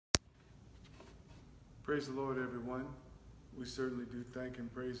Praise the Lord, everyone. We certainly do thank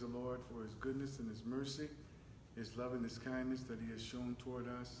and praise the Lord for his goodness and his mercy, his love and his kindness that he has shown toward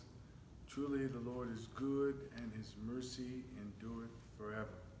us. Truly, the Lord is good and his mercy endureth forever.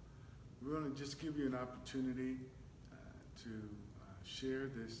 We want to just give you an opportunity to share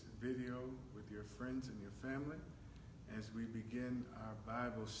this video with your friends and your family as we begin our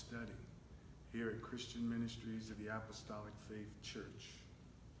Bible study here at Christian Ministries of the Apostolic Faith Church.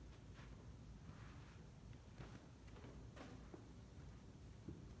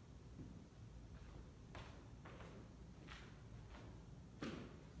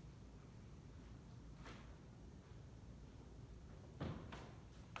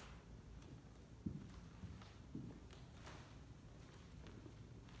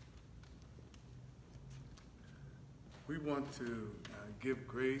 We want to give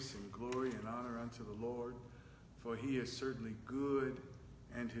grace and glory and honor unto the Lord, for he is certainly good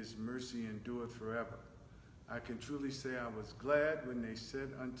and his mercy endureth forever. I can truly say I was glad when they said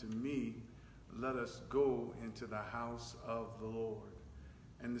unto me, let us go into the house of the Lord.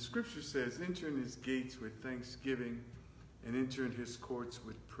 And the scripture says, enter in his gates with thanksgiving and enter in his courts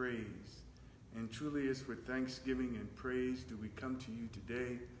with praise. And truly it's with thanksgiving and praise do we come to you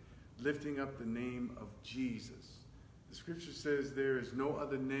today, lifting up the name of Jesus. The scripture says there is no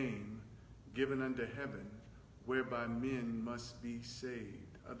other name given under heaven whereby men must be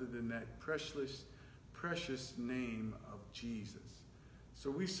saved other than that precious name of Jesus.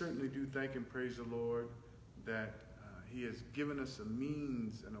 So we certainly do thank and praise the Lord that he has given us a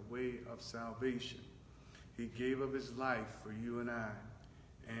means and a way of salvation. He gave of his life for you and I,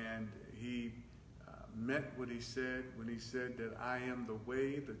 and he meant what he said when he said that I am the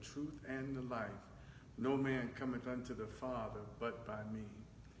way, the truth, and the life. No man cometh unto the Father but by me.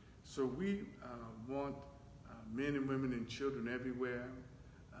 So we want men and women and children everywhere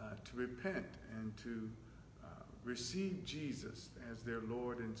to repent and to receive Jesus as their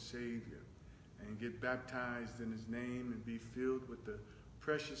Lord and Savior and get baptized in his name and be filled with the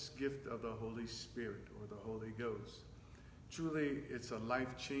precious gift of the Holy Spirit or the Holy Ghost. Truly, it's a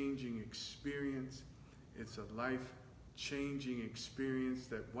life-changing experience. It's a life-changing experience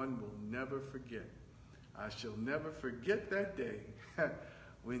that one will never forget. I shall never forget that day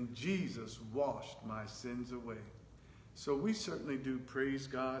when Jesus washed my sins away. So we certainly do praise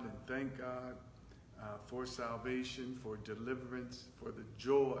God and thank God for salvation, for deliverance, for the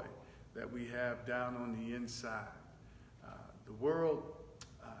joy that we have down on the inside. The world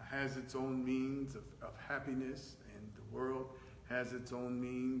has its own means of happiness, and the world has its own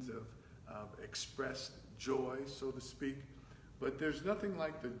means of expressed joy, so to speak. But there's nothing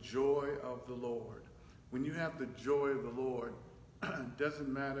like the joy of the Lord. When you have the joy of the Lord, it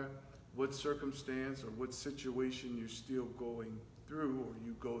doesn't matter what circumstance or what situation you're still going through or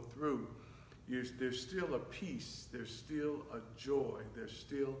you go through, there's still a peace, there's still a joy, there's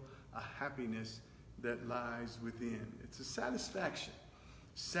still a happiness that lies within. It's a satisfaction,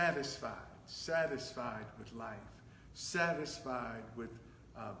 satisfied with life, satisfied with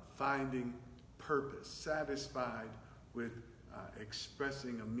finding purpose, satisfied with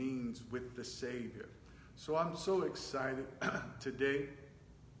expressing a means with the Savior. So I'm so excited today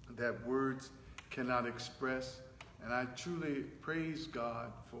that words cannot express, and I truly praise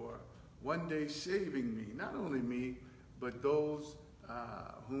God for one day saving me, not only me, but those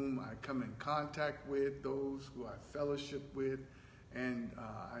whom I come in contact with, those who I fellowship with, and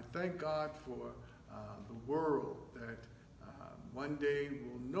I thank God for the world that one day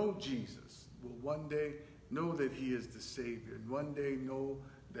will know Jesus, will one day know that he is the Savior, and one day know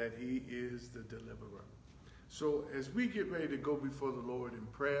that he is the deliverer. So as we get ready to go before the Lord in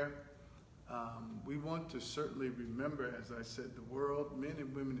prayer, we want to certainly remember, as I said, the world, men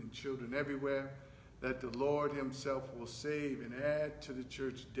and women and children everywhere, that the Lord himself will save and add to the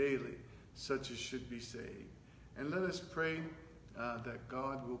church daily such as should be saved. And let us pray that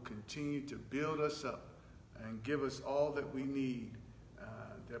God will continue to build us up and give us all that we need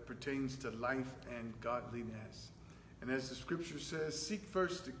that pertains to life and godliness. And as the scripture says, seek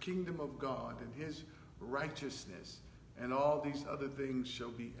first the kingdom of God and his righteousness, and all these other things shall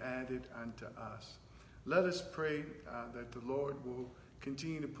be added unto us. Let us pray that the Lord will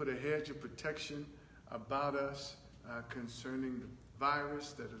continue to put a hedge of protection about us concerning the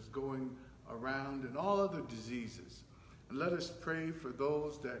virus that is going around and all other diseases. And let us pray for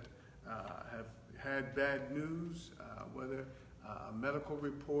those that have had bad news, whether a medical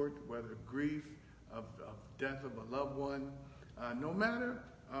report, whether grief of death of a loved one, no matter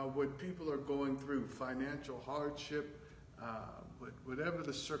what people are going through, financial hardship, whatever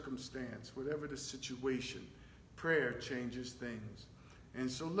the circumstance, whatever the situation, prayer changes things. And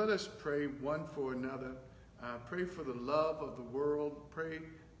so let us pray one for another. Pray for the love of the world. Pray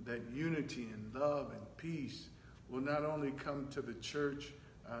that unity and love and peace will not only come to the church,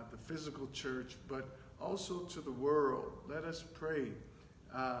 the physical church, but also to the world. Let us pray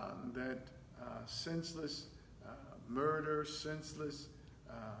that senseless murder, senseless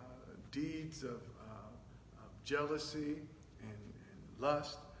deeds of jealousy and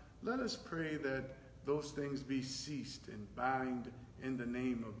lust, let us pray that those things be ceased and bind in the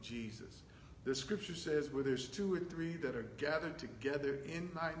name of Jesus. The scripture says, where there's 2 or 3 that are gathered together in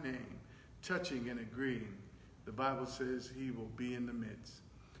my name, touching and agreeing, the Bible says he will be in the midst.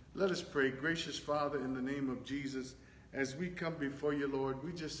 Let us pray. Gracious Father, in the name of Jesus, as we come before you, Lord,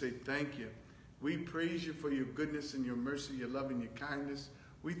 we just say thank you. We praise you for your goodness and your mercy, your love and your kindness.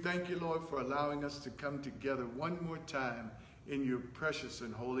 We thank you, Lord, for allowing us to come together one more time in your precious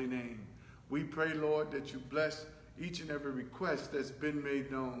and holy name. We pray, Lord, that you bless each and every request that's been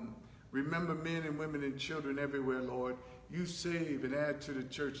made known. Remember men and women and children everywhere, Lord. You save and add to the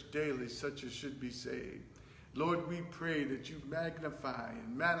church daily such as should be saved. Lord, we pray that you magnify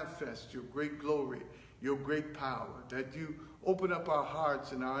and manifest your great glory, your great power, that you open up our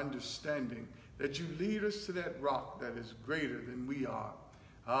hearts and our understanding, that you lead us to that rock that is greater than we are.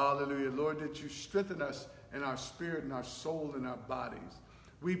 Hallelujah. Lord, that you strengthen us in our spirit and our soul and our bodies.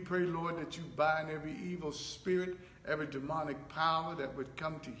 We pray, Lord, that you bind every evil spirit, every demonic power that would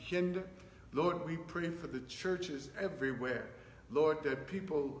come to hinder. Lord, we pray for the churches everywhere. Lord, that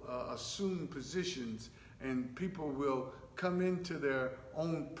people assume positions and people will come into their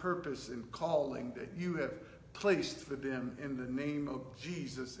own purpose and calling that you have placed for them in the name of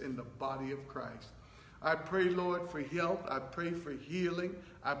Jesus in the body of Christ. I pray, Lord, for health. I pray for healing.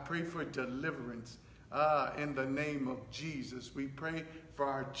 I pray for deliverance in the name of Jesus. We pray for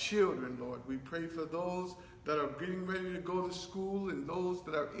our children, Lord. We pray for those that are getting ready to go to school and those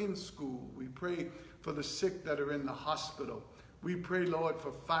that are in school. We pray for the sick that are in the hospital. We pray, Lord,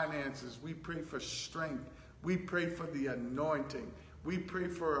 for finances. We pray for strength. We pray for the anointing. We pray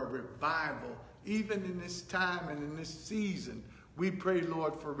for a revival. Even in this time and in this season, we pray,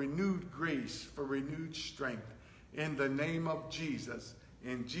 Lord, for renewed grace, for renewed strength. In the name of Jesus,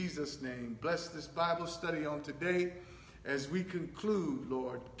 in Jesus' name, bless this Bible study on today as we conclude,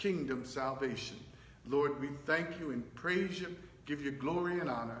 Lord, kingdom salvation. Lord, we thank you and praise you, give you glory and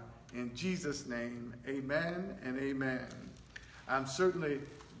honor. In Jesus' name, amen and amen. I'm certainly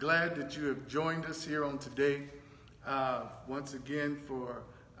glad that you have joined us here on today once again for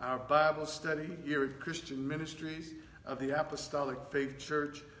our Bible study here at Christian Ministries of the Apostolic Faith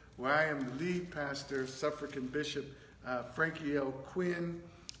Church, where I am the lead pastor, Suffragan Bishop Frankie L. Quinn,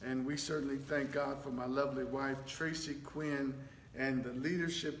 and we certainly thank God for my lovely wife, Tracy Quinn, and the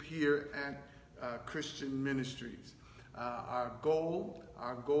leadership here at Christian Ministries. Our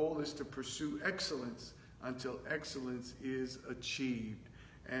goal is to pursue excellence until excellence is achieved.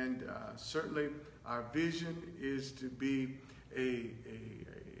 And certainly our vision is to be a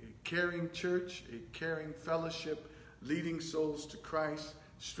caring church, a caring fellowship, leading souls to Christ,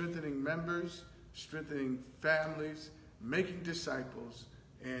 strengthening members, strengthening families, making disciples,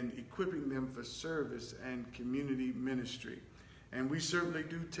 and equipping them for service and community ministry. And we certainly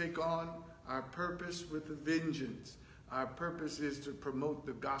do take on our purpose with a vengeance. Our purpose is to promote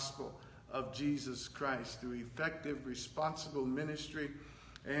the gospel of Jesus Christ through effective, responsible ministry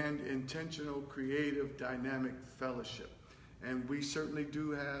and intentional, creative, dynamic fellowship. And we certainly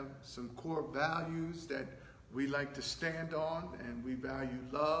do have some core values that we like to stand on, and we value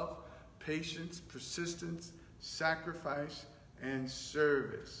love, patience, persistence, sacrifice, and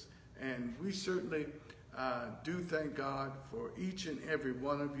service. And we certainly do thank God for each and every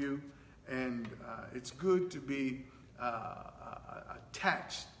one of you, and it's good to be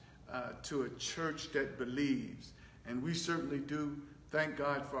attached to a church that believes. And we certainly do thank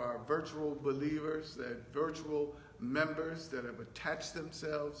God for our virtual believers, that virtual members that have attached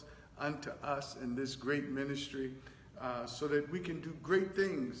themselves unto us in this great ministry so that we can do great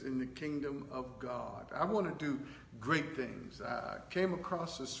things in the kingdom of God. I want to do great things. I came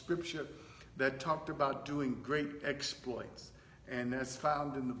across a scripture that talked about doing great exploits, and that's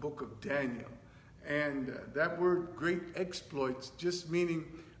found in the book of Daniel. And that word great exploits just meaning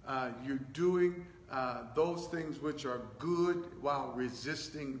you're doing those things which are good while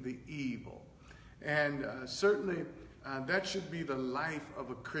resisting the evil. And certainly that should be the life of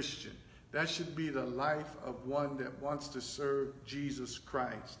a Christian. That should be the life of one that wants to serve Jesus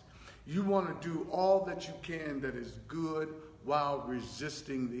Christ. You want to do all that you can that is good while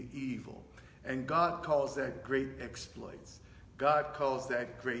resisting the evil. And God calls that great exploits. God calls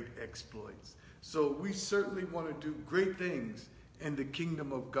that great exploits. So we certainly want to do great things in the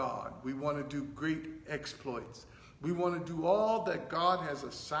kingdom of God. We want to do great exploits. We want to do all that God has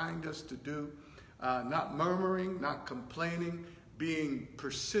assigned us to do, not murmuring, not complaining, being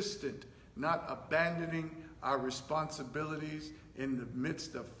persistent, not abandoning our responsibilities in the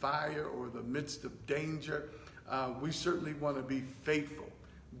midst of fire or the midst of danger. We certainly want to be faithful.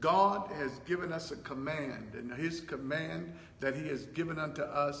 God has given us a command, and his command that he has given unto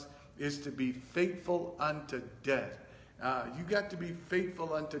us is to be faithful unto death. You got to be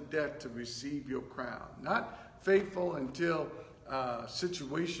faithful unto death to receive your crown. Not faithful until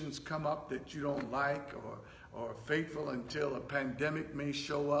situations come up that you don't like, or faithful until a pandemic may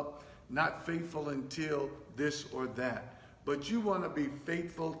show up. Not faithful until this or that. But you want to be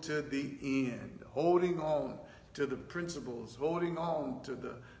faithful to the end, holding on to the principles, holding on to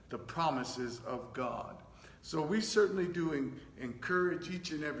the promises of God. So we certainly do encourage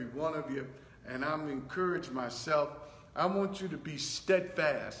each and every one of you, and I'm encouraged myself. I want you to be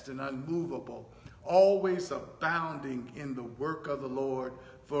steadfast and unmovable, always abounding in the work of the Lord,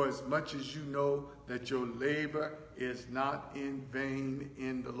 for as much as you know that your labor is not in vain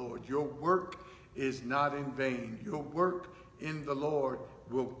in the Lord. Your work is not in vain. Your work in the Lord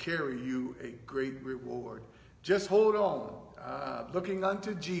will carry you a great reward. Just hold on, looking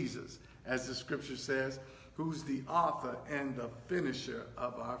unto Jesus, as the scripture says, who's the author and the finisher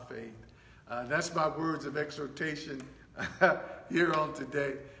of our faith. That's my words of exhortation here on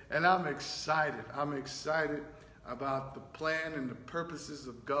today. And I'm excited. I'm excited about the plan and the purposes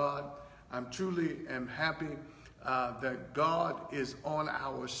of God. I'm truly am happy that God is on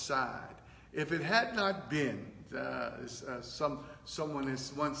our side. If it had not been, someone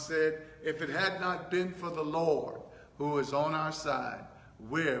has once said, if it had not been for the Lord who is on our side,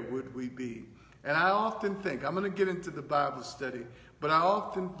 where would we be? And I often think, I'm going to get into the Bible study, but I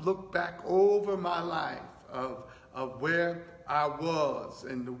often look back over my life of where I was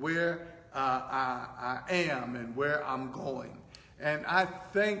and where I am and where I'm going. And I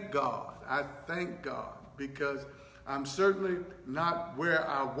thank God. I thank God, because I'm certainly not where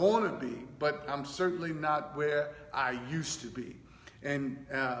I want to be, but I'm certainly not where I used to be. And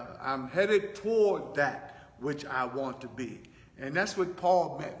I'm headed toward that which I want to be. And that's what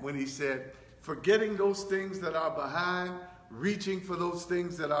Paul meant when he said, forgetting those things that are behind, reaching for those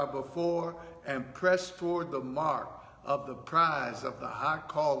things that are before, and press toward the mark of the prize of the high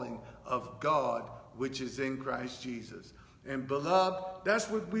calling of God, which is in Christ Jesus. And beloved, that's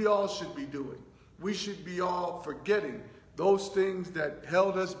what we all should be doing. We should be all forgetting those things that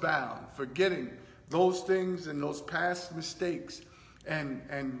held us bound, forgetting those things and those past mistakes,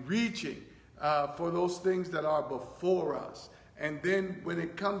 and reaching for those things that are before us. And then when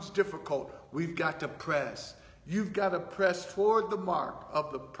it comes difficult, we've got to press. You've got to press toward the mark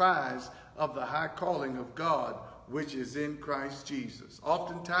of the prize of the high calling of God, which is in Christ Jesus.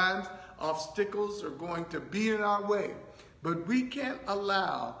 Oftentimes, obstacles are going to be in our way, but we can't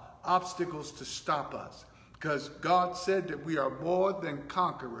allow obstacles to stop us, because God said that we are more than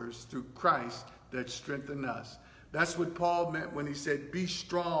conquerors through Christ that strengthen us. That's what Paul meant when he said, be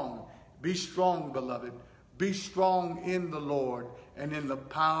strong, beloved. Be strong in the Lord and in the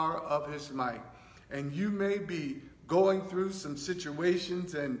power of his might. And you may be going through some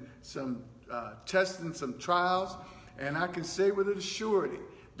situations and some tests and some trials, and I can say with a surety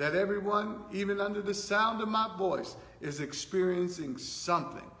that everyone, even under the sound of my voice, is experiencing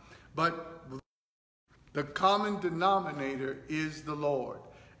something. But the common denominator is the Lord.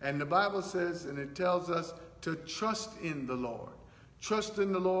 And the Bible says, and it tells us to trust in the Lord. Trust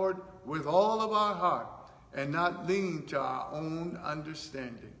in the Lord with all of our heart, and not lean to our own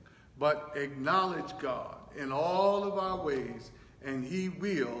understanding, but acknowledge God in all of our ways, and he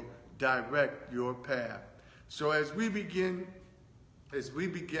will direct your path. So as we begin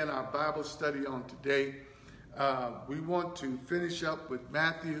our Bible study on today, we want to finish up with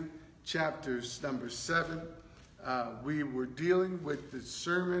Matthew chapters number 7. We were dealing with the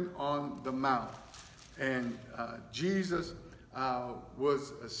Sermon on the Mount, and Jesus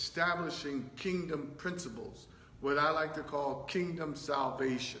was establishing kingdom principles, what I like to call kingdom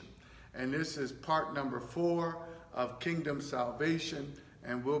salvation. And this is part number 4 of kingdom salvation,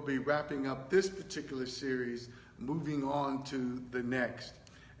 and we'll be wrapping up this particular series, moving on to the next.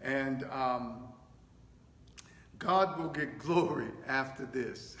 And God will get glory after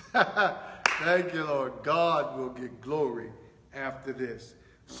this. Thank you, Lord. God will get glory after this.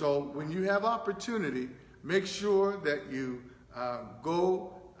 So when you have opportunity, make sure that you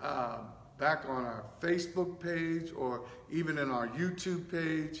go back on our Facebook page, or even in our YouTube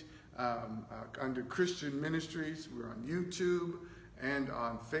page under Christian Ministries. We're on YouTube and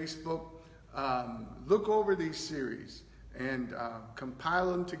on Facebook. Look over these series. and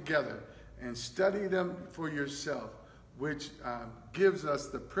compile them together and study them for yourself, which gives us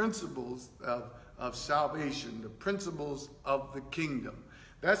the principles of salvation, the principles of the kingdom.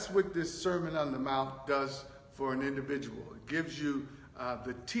 That's what this Sermon on the Mount does for an individual. It gives you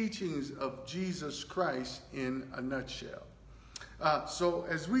the teachings of Jesus Christ in a nutshell. So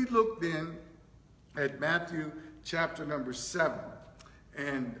as we look then at Matthew chapter number 7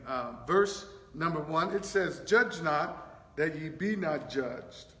 and verse number 1, it says, "Judge not, that ye be not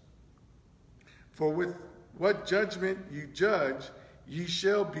judged. For with what judgment ye judge, ye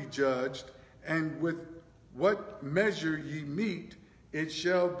shall be judged, and with what measure ye mete, it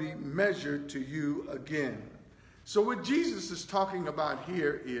shall be measured to you again." So what Jesus is talking about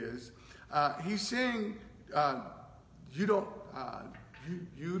here is, he's saying, you don't,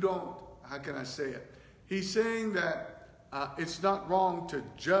 how can I say it? He's saying that it's not wrong to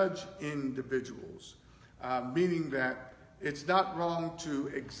judge individuals, meaning that it's not wrong to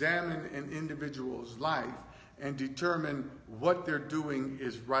examine an individual's life and determine what they're doing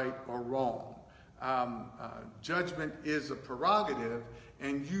is right or wrong. Judgment is a prerogative,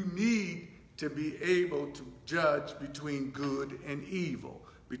 and you need to be able to judge between good and evil,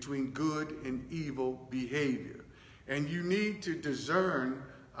 between good and evil behavior. And you need to discern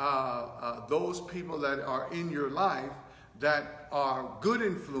those people that are in your life that are good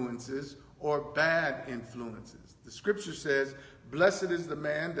influences or bad influences. The scripture says, "Blessed is the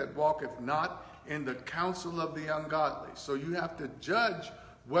man that walketh not in the counsel of the ungodly." So you have to judge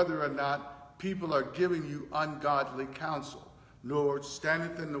whether or not people are giving you ungodly counsel. "Nor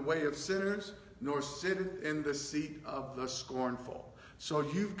standeth in the way of sinners, nor sitteth in the seat of the scornful." So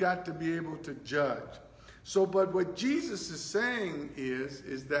you've got to be able to judge. So, but what Jesus is saying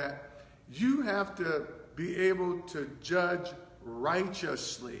is that you have to be able to judge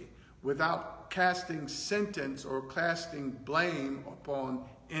righteously without casting sentence or casting blame upon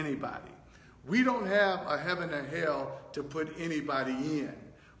anybody. We don't have a heaven or hell to put anybody in.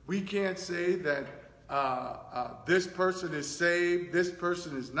 We can't say that this person is saved, this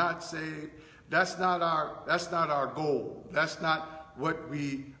person is not saved. That's not our goal. That's not what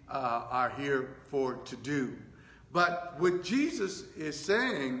we are here for to do. But what Jesus is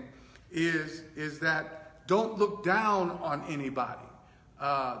saying is that don't look down on anybody.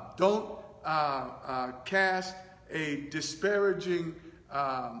 Don't cast a disparaging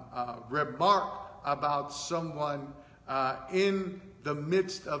remark about someone in the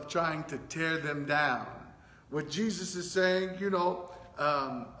midst of trying to tear them down. What Jesus is saying,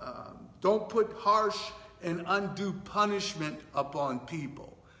 don't put harsh and undue punishment upon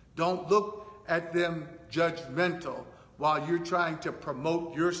people. Don't look at them judgmental while you're trying to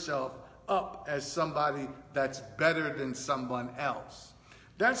promote yourself up as somebody that's better than someone else.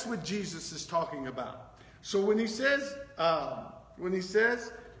 That's what Jesus is talking about. So when he says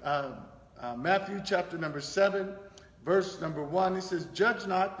Matthew chapter number 7, verse number 1, he says, "Judge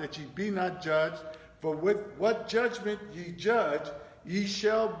not, that ye be not judged, for with what judgment ye judge, ye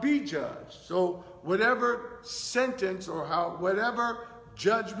shall be judged." So whatever sentence or whatever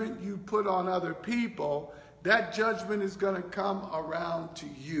judgment you put on other people, that judgment is going to come around to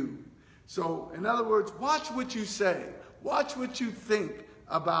you. So in other words, watch what you say. Watch what you think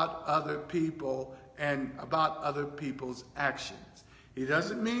about other people and about other people's actions. He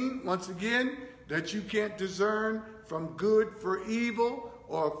doesn't mean, once again, that you can't discern from good for evil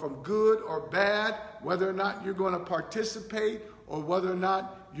or from good or bad, whether or not you're going to participate or whether or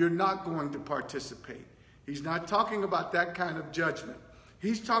not you're not going to participate. He's not talking about that kind of judgment.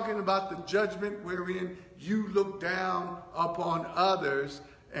 He's talking about the judgment wherein you look down upon others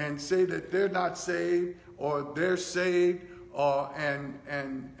and say that they're not saved or they're saved,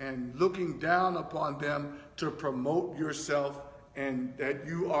 and looking down upon them to promote yourself and that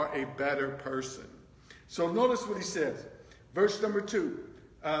you are a better person. So notice what he says. Verse number 2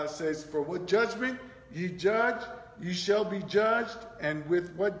 says, "For what judgment ye judge, ye shall be judged, and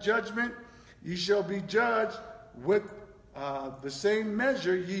with what judgment ye shall be judged, with the same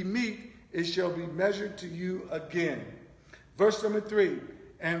measure ye mete, it shall be measured to you again." Verse number 3,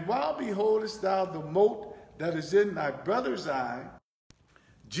 "And while beholdest thou the mote that is in thy brother's eye,"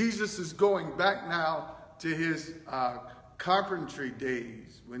 Jesus is going back now to his carpentry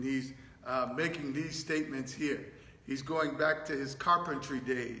days when he's making these statements here. He's going back to his carpentry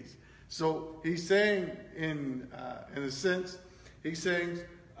days. So he's saying, in a sense, he's saying,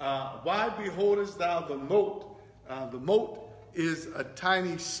 "Why beholdest thou the mote?" The mote is a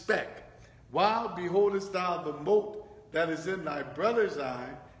tiny speck. "Why beholdest thou the mote that is in thy brother's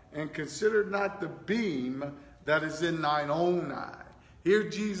eye, and consider not the beam that is in thine own eye?" Here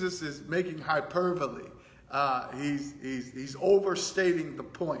Jesus is making hyperbole. he's overstating the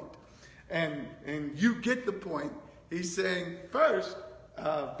point. And you get the point. He's saying first,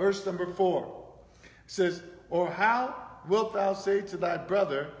 verse number 4, says, or how wilt thou say to thy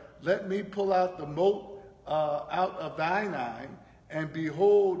brother, let me pull out the mote out of thine eye, and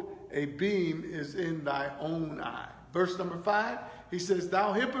behold, a beam is in thy own eye. Verse number 5, he says,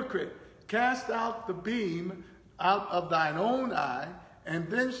 thou hypocrite, cast out the beam out of thine own eye, and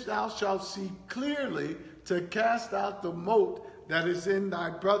then thou shalt see clearly to cast out the mote that is in thy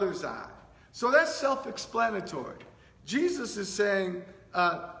brother's eye. So that's self-explanatory. Jesus is saying,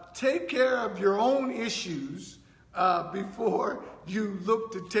 take care of your own issues before you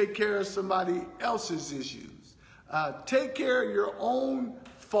look to take care of somebody else's issues. Take care of your own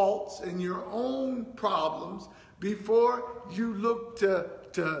faults and your own problems before you look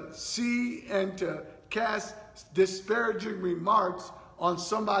to see and to cast disparaging remarks on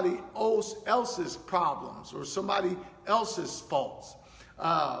somebody else's problems or somebody else's faults.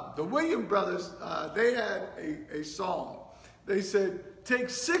 The Williams brothers, they had a song. They said, take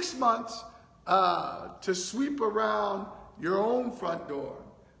 6 months to sweep around your own front door.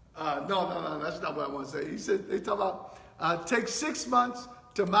 No, that's not what I want to say. He said, they talk about take 6 months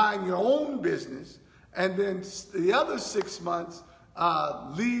to mind your own business, and then the other 6 months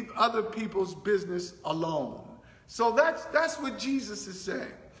leave other people's business alone. So that's what Jesus is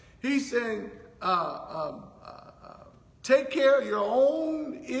saying. He's saying, take care of your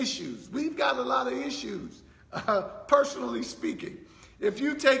own issues. We've got a lot of issues, personally speaking. If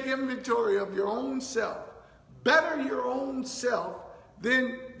you take inventory of your own self, better your own self,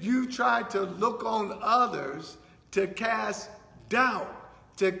 then you try to look on others to cast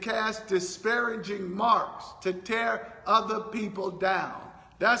doubt, to cast disparaging marks, to tear other people down.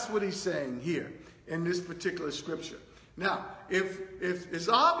 That's what he's saying here in this particular scripture. Now, if it's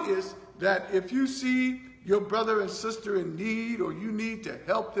obvious that if you see your brother and sister in need, or you need to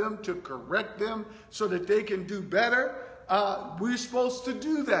help them, to correct them so that they can do better, we're supposed to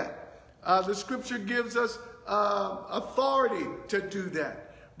do that. The scripture gives us authority to do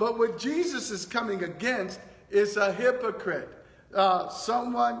that. But what Jesus is coming against is a hypocrite,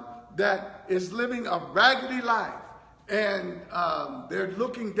 someone that is living a raggedy life, and they're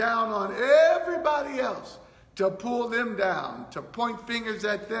looking down on everybody else to pull them down, to point fingers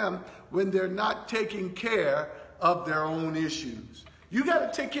at them when they're not taking care of their own issues. You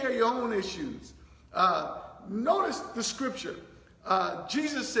got to take care of your own issues. Notice the scripture.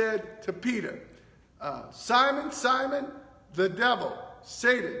 Jesus said to Peter, Simon, Simon, the devil,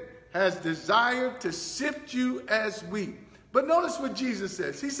 Satan, has desired to sift you as wheat. But notice what Jesus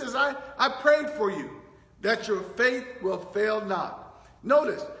says. He says, I prayed for you that your faith will fail not.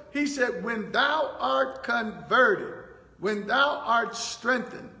 Notice, he said, when thou art converted, when thou art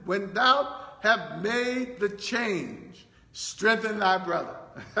strengthened, when thou have made the change, strengthen thy brother.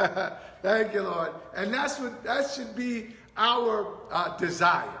 Thank you, Lord. And that should be our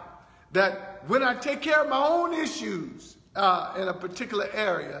desire. That when I take care of my own issues in a particular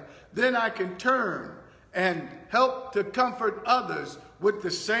area, then I can turn and help to comfort others with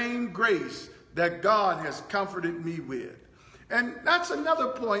the same grace that God has comforted me with. And that's another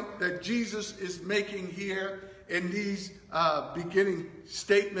point that Jesus is making here in these beginning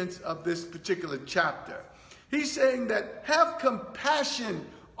statements of this particular chapter. He's saying that have compassion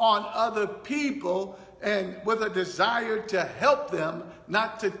on other people, and with a desire to help them,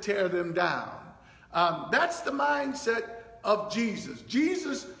 not to tear them down. That's the mindset of Jesus.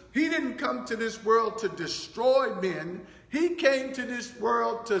 Jesus, he didn't come to this world to destroy men. He came to this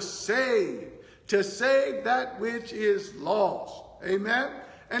world to save that which is lost. Amen?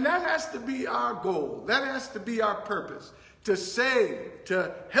 And that has to be our goal. That has to be our purpose. To save,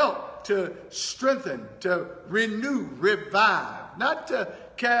 to help, to strengthen, to renew, revive. Not to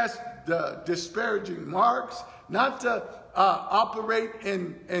cast the disparaging marks, not to operate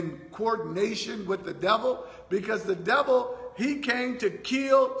in coordination with the devil, because the devil, he came to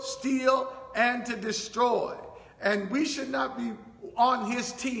kill, steal, and to destroy. And we should not be on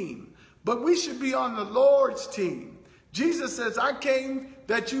his team, but we should be on the Lord's team. Jesus says, I came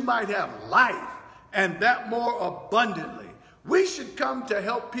that you might have life, and that more abundantly. We should come to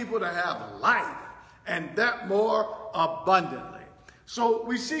help people to have life, and that more abundantly. So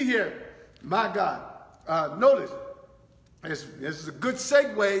we see here, my God, notice, this is a good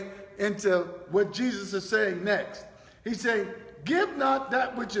segue into what Jesus is saying next. He's saying, give not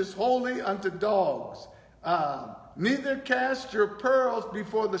that which is holy unto dogs, neither cast your pearls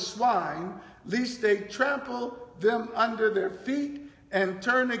before the swine, lest they trample them under their feet and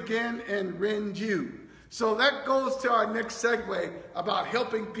turn again and rend you. So that goes to our next segue about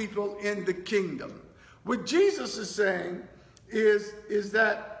helping people in the kingdom. What Jesus is saying is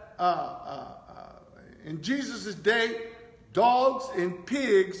that in Jesus' day, dogs and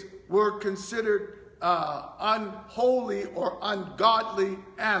pigs were considered unholy or ungodly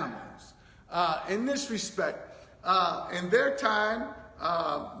animals. In this respect, in their time,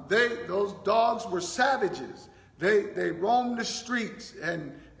 those dogs were savages. They roamed the streets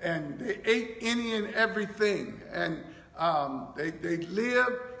and they ate any and everything. And they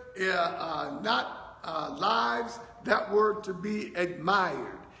lived not lives that were to be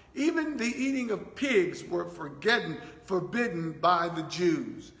admired. Even the eating of pigs were forbidden by the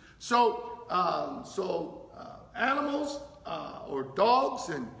Jews. So animals or dogs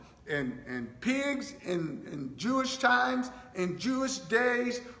and pigs in Jewish times, in Jewish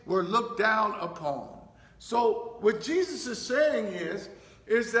days, were looked down upon. So what Jesus is saying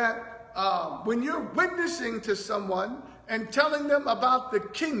is that when you're witnessing to someone and telling them about the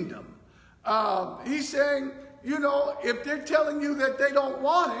kingdom, he's saying, you know, if they're telling you that they don't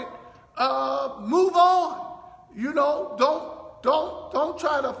want it, move on. You know, don't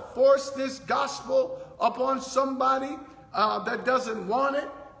try to force this gospel upon somebody that doesn't want it.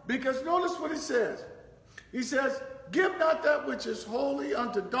 Because notice what he says. He says, give not that which is holy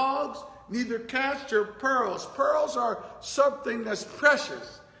unto dogs, neither cast your pearls. Pearls are something that's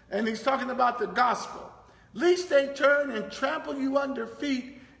precious. And he's talking about the gospel. Lest they turn and trample you under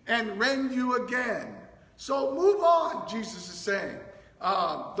feet and rend you again. So move on, Jesus is saying.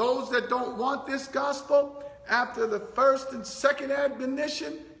 Those that don't want this gospel, after the first and second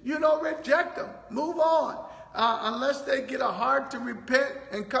admonition, you know, reject them. Move on. Unless they get a heart to repent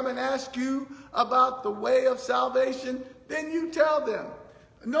and come and ask you about the way of salvation, then you tell them.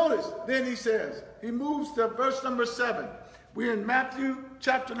 Notice, then he says, he moves to verse number 7. We're in Matthew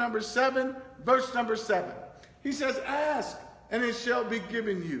chapter number 7, verse number 7. He says, ask, and it shall be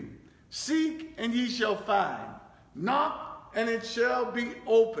given you. Seek, and ye shall find. Knock, and it shall be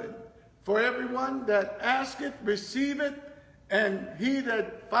opened. For everyone that asketh, receiveth, and he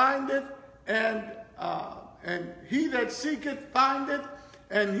that findeth, and he that seeketh, findeth,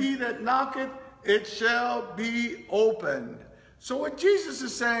 and he that knocketh, it shall be opened. So what Jesus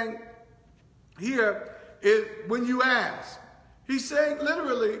is saying here is when you ask, he's saying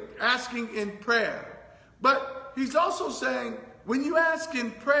literally asking in prayer. But he's also saying when you ask in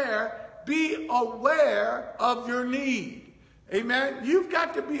prayer, be aware of your need. Amen. You've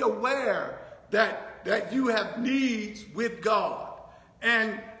got to be aware that you have needs with God.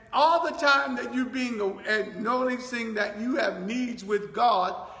 And all the time that you're noticing that you have needs with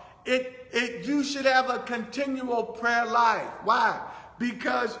God, you should have a continual prayer life. Why?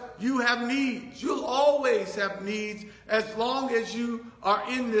 Because you have needs. You'll always have needs as long as you are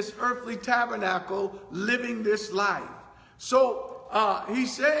in this earthly tabernacle living this life. So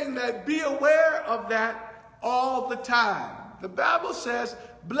he's saying that be aware of that all the time. The Bible says,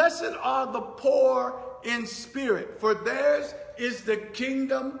 blessed are the poor in spirit, for theirs is the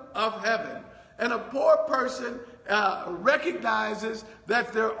kingdom of heaven. And a poor person recognizes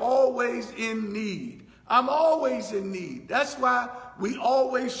that they're always in need. I'm always in need. That's why we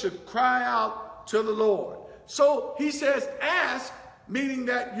always should cry out to the Lord. So he says, ask, meaning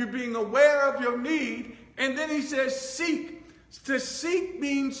that you're being aware of your need. And then he says, seek. To seek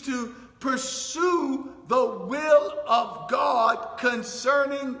means to pursue the will of God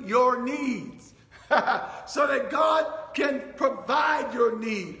concerning your needs. So that God can provide your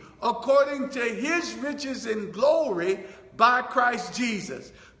need according to his riches and glory by Christ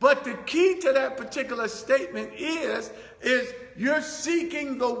Jesus. But the key to that particular statement is you're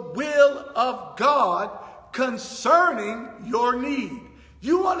seeking the will of God concerning your need.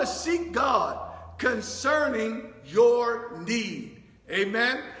 You want to seek God concerning your need.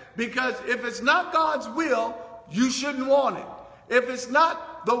 Amen? Because if it's not God's will, you shouldn't want it. If it's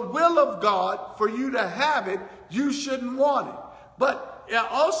not the will of God for you to have it, you shouldn't want it. But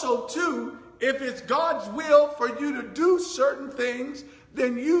also, too, if it's God's will for you to do certain things,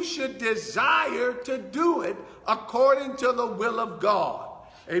 then you should desire to do it according to the will of God.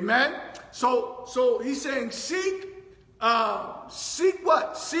 Amen? So he's saying seek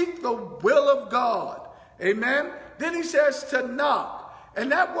what? Seek the will of God. Amen? Then he says to knock. And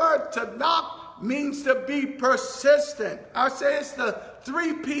that word to knock means to be persistent. I say it's the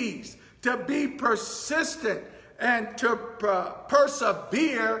 3 P's. To be persistent and to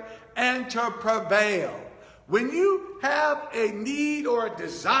persevere and to prevail. When you have a need or a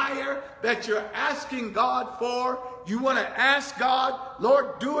desire that you're asking God for, you want to ask God,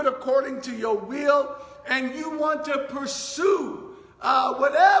 Lord, do it according to your will, and you want to pursue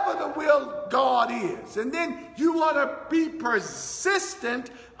whatever the will of God is. And then you want to be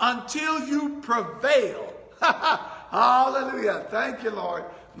persistent until you prevail. Hallelujah. Thank you, Lord.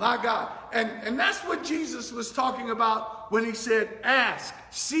 My God. And that's what Jesus was talking about when he said, ask,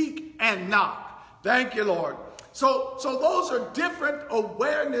 seek, and knock. Thank you, Lord. So those are different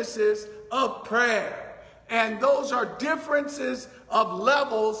awarenesses of prayer. And those are differences of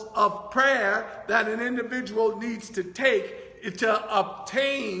levels of prayer that an individual needs to take to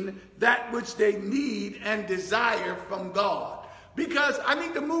obtain that which they need and desire from God. Because I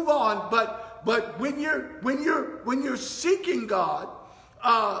need to move on, but when you're seeking God,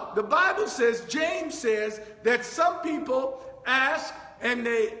 the Bible says, James says that some people ask and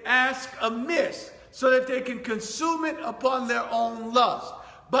they ask amiss so that they can consume it upon their own lust.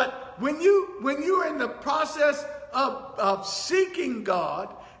 But when you're in the process of seeking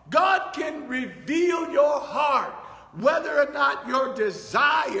God, God can reveal your heart, whether or not your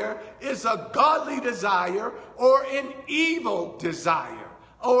desire is a godly desire or an evil desire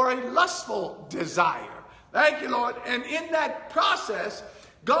or a lustful desire. Thank you, Lord. And in that process,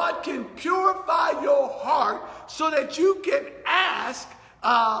 God can purify your heart so that you can ask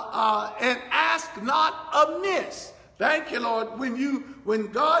and ask not amiss. Thank you, Lord. When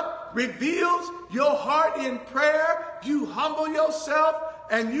God reveals your heart in prayer, you humble yourself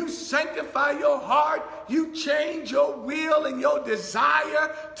and you sanctify your heart. You change your will and your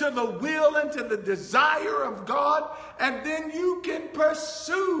desire to the will and to the desire of God. And then you can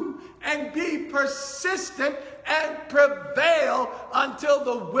pursue and be persistent and prevail until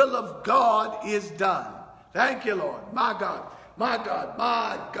the will of God is done. Thank you, Lord. My God, my God,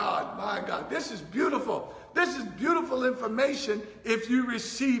 my God, my God. This is beautiful. This is beautiful information if you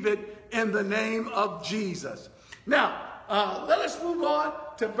receive it in the name of Jesus. Now, let us move on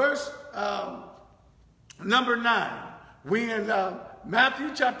to verse number 9. We in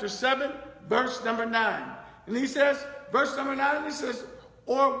Matthew chapter 7, verse number 9. And he says, verse number 9, he says,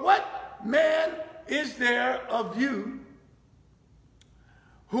 or what man is there of you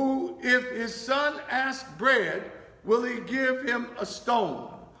who, if his son asks bread, will he give him a stone?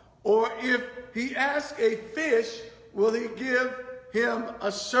 Or if he asks a fish, will he give him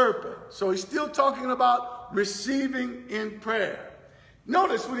a serpent? So he's still talking about receiving in prayer.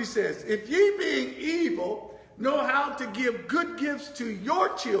 Notice what he says. If ye being evil know how to give good gifts to your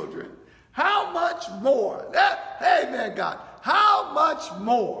children, how much more, amen, God, how much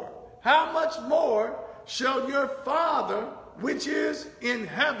more shall your Father which is in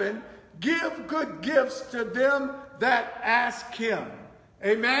heaven give good gifts to them that ask him?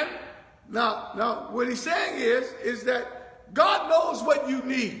 Amen. Now, what he's saying is that God knows what you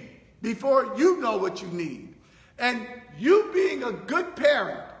need before you know what you need. And you being a good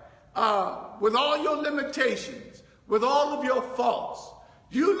parent, with all your limitations, with all of your faults,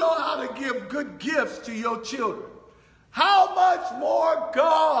 you know how to give good gifts to your children. How much more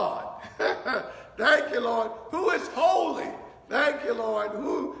God, thank you, Lord, who is holy, thank you, Lord,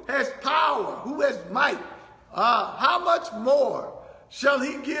 who has power, who has might, how much more shall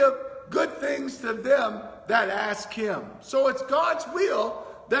he give good things to them that ask him? So it's God's will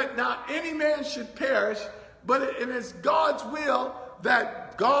that not any man should perish, but it is God's will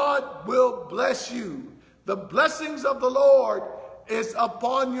that God will bless you. The blessings of the Lord is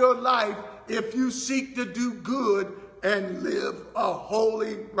upon your life if you seek to do good and live a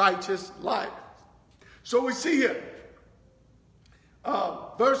holy, righteous life. So we see here,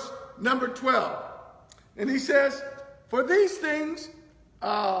 verse number 12. And he says, for these things,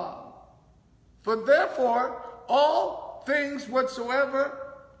 for therefore all things whatsoever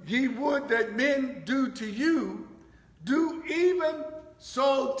ye would that men do to you, do even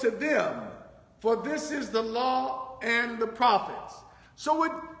so to them. For this is the law and the prophets. So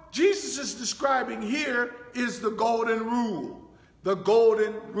what Jesus is describing here is the golden rule. The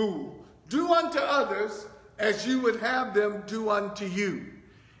golden rule. Do unto others as you would have them do unto you.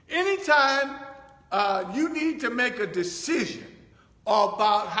 Anytime you need to make a decision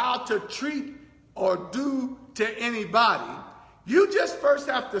about how to treat or do to anybody, you just first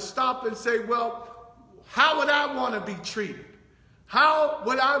have to stop and say, well, how would I want to be treated? How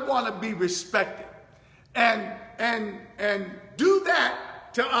would I want to be respected? And do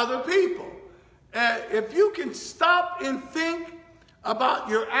that to other people. If you can stop and think about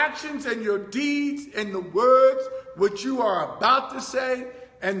your actions and your deeds and the words which you are about to say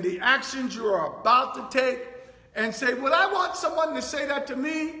and the actions you are about to take, and say, would I want someone to say that to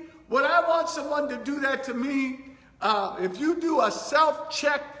me? Would I want someone to do that to me? If you do a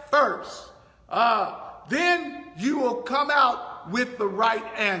self-check first, then you will come out with the right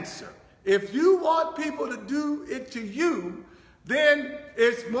answer. If you want people to do it to you, then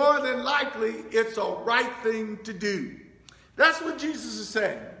it's more than likely it's a right thing to do. That's what Jesus is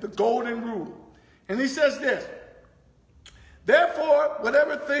saying, the golden rule. And he says this, therefore,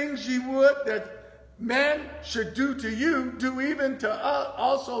 whatever things ye would that men should do to you, do even to us,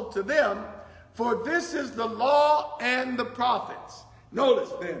 also to them, for this is the law and the prophets.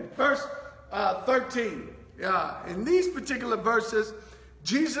 Notice then, verse 13. In these particular verses,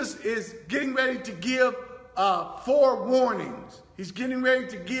 Jesus is getting ready to give 4 warnings. He's getting ready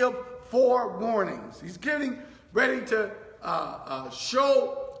to give 4 warnings. He's getting ready to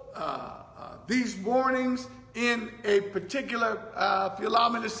show these warnings in a particular, if you allow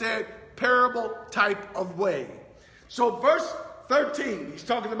me to say it, parable type of way. So verse 13, he's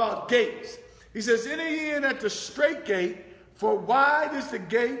talking about gates. He says, enter ye in at the straight gate, for wide is the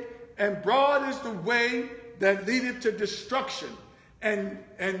gate, and broad is the way that leadeth to destruction, and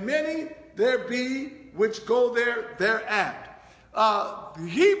many there be which go thereat. The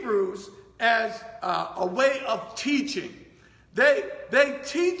Hebrews, as a way of teaching, they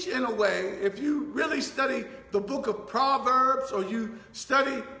teach in a way, if you really study the book of Proverbs or you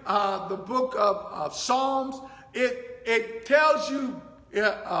study the book of Psalms, it tells you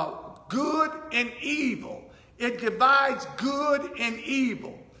good and evil. It divides good and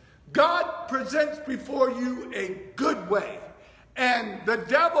evil. God presents before you a good way, and the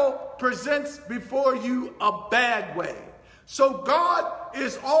devil presents before you a bad way. So God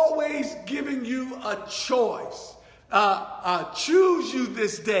is always giving you a choice. Choose you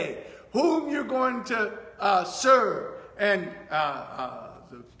this day whom you're going to serve. And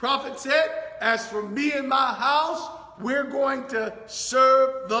the prophet said, as for me and my house, we're going to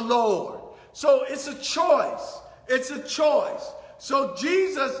serve the Lord. So it's a choice. It's a choice. So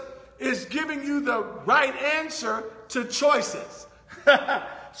Jesus is giving you the right answer to choices.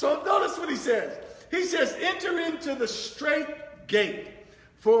 So notice what he says. He says, enter into the straight gate.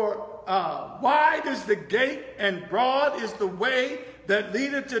 For wide is the gate and broad is the way that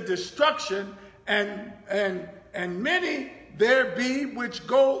leadeth to destruction, and many there be which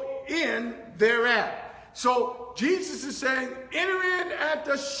go in thereat. So Jesus is saying, enter in at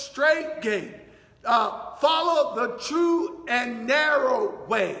the straight gate. Follow the true and narrow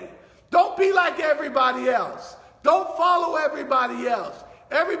way. Don't be like everybody else. Don't follow everybody else.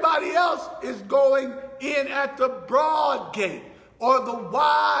 Everybody else is going in at the broad gate or the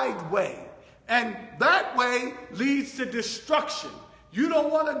wide way. And that way leads to destruction. You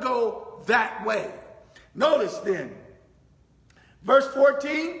don't want to go that way. Notice then, verse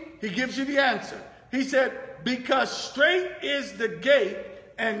 14, he gives you the answer. He said, because straight is the gate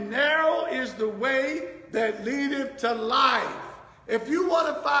and narrow is the way that leadeth to life. If you want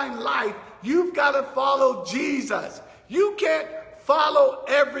to find life, you've got to follow Jesus. You can't follow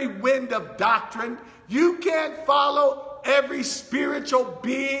every wind of doctrine. You can't follow every spiritual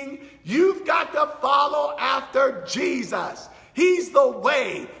being. You've got to follow after Jesus. He's the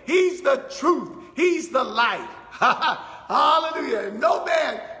way. He's the truth. He's the life. Hallelujah. No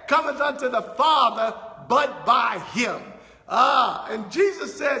man cometh unto the Father but by him. And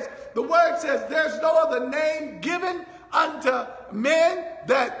Jesus says, the word says, there's no other name given unto men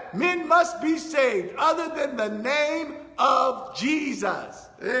that men must be saved other than the name of Jesus.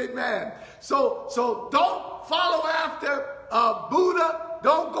 Amen. So don't follow after Buddha.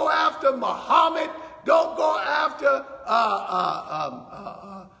 Don't go after Muhammad. Don't go after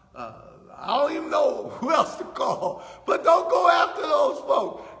I don't even know who else to call, but don't go after those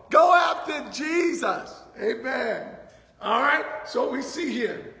folks. Go after Jesus. Amen. All right. So we see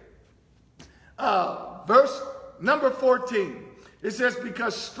here, verse number 14. It says,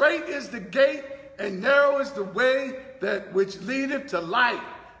 because straight is the gate and narrow is the way that which leadeth to life,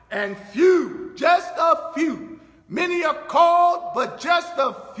 and few, just a few, many are called, but just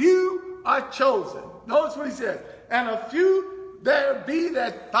a few are chosen. Notice what he says. And a few there be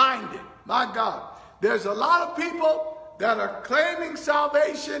that find it. My God. There's a lot of people that are claiming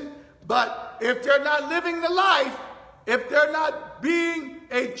salvation, but if they're not living the life, if they're not being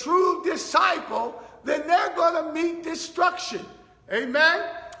a true disciple, then they're going to meet destruction. Amen?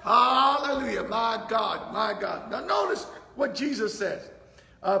 Hallelujah. My God, my God. Now notice what Jesus says.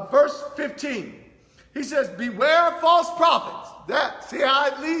 Verse 15. He says, beware of false prophets. See how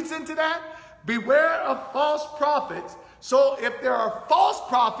it leads into that? Beware of false prophets. So if there are false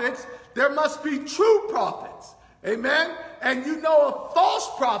prophets, there must be true prophets. Amen? And you know a false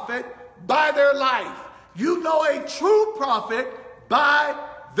prophet by their life. You know a true prophet by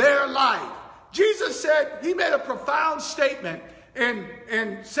their life. Jesus said, he made a profound statement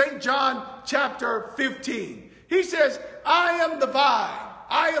in St. John chapter 15. He says, I am the vine,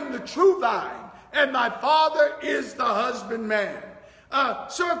 I am the true vine, and my Father is the husbandman.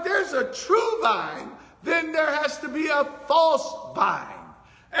 So if there's a true vine, then there has to be a false vine.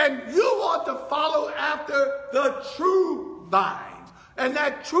 And you want to follow after the true vine. And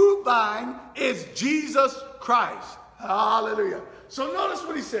that true vine is Jesus Christ. Hallelujah. So notice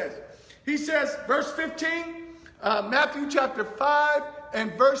what he says. He says, verse 15, Matthew chapter 5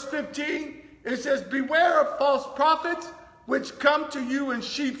 and verse 15, it says, beware of false prophets, which come to you in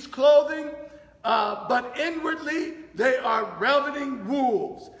sheep's clothing, but inwardly they are ravening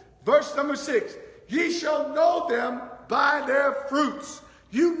wolves. Verse number 6, ye shall know them by their fruits.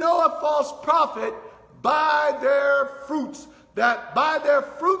 You know a false prophet by their fruits. That by their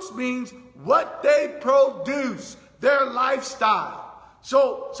fruits means what they produce, their lifestyle.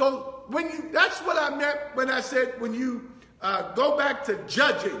 So when you, that's what I meant when I said when you go back to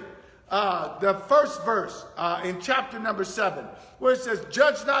Judging, the first verse in chapter number 7, where it says,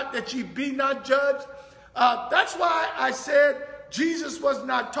 judge not that ye be not judged. That's why I said Jesus was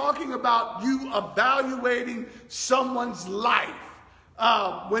not talking about you evaluating someone's life.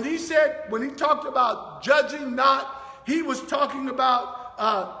 When he talked about judging not, he was talking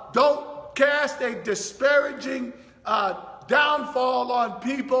about don't cast a disparaging downfall on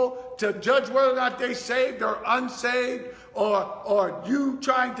people to judge whether or not they're saved or unsaved, or you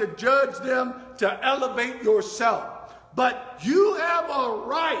trying to judge them to elevate yourself. But you have a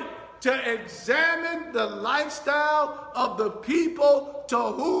right to examine the lifestyle of the people to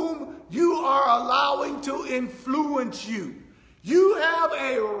whom you are allowing to influence you. You have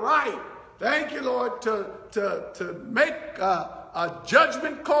a right, thank you, Lord, to make a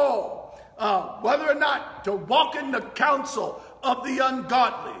judgment call, whether or not to walk in the counsel of the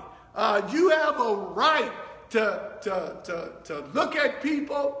ungodly. You have a right to look at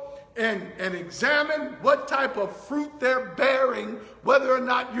people and examine what type of fruit they're bearing, whether or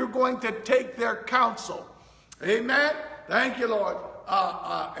not you're going to take their counsel. Amen? Thank you, Lord.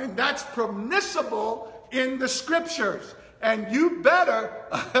 And that's permissible in the scriptures. And you better,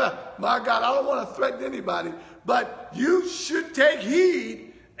 my God, I don't want to threaten anybody, but you should take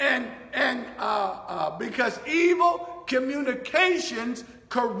heed because evil communications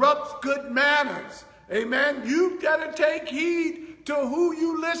corrupts good manners. Amen. You got to take heed to who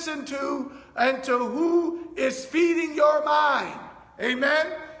you listen to and to who is feeding your mind. Amen.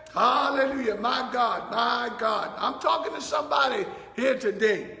 Hallelujah. My God, my God. I'm talking to somebody here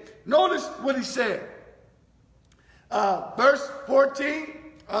today. Notice what he said. Verse 15.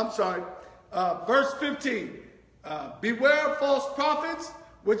 Beware of false prophets,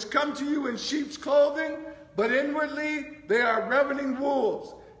 which come to you in sheep's clothing, but inwardly they are ravening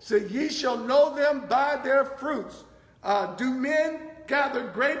wolves. So ye shall know them by their fruits. Do men gather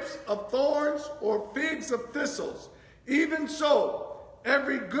grapes of thorns or figs of thistles? Even so,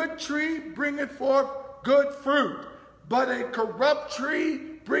 every good tree bringeth forth good fruit, but a corrupt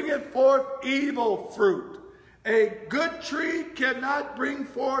tree bringeth forth evil fruit. A good tree cannot bring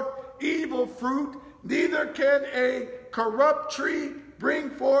forth evil fruit, neither can a corrupt tree bring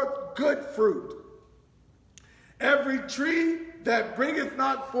forth good fruit. Every tree that bringeth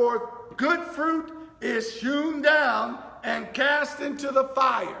not forth good fruit is hewn down and cast into the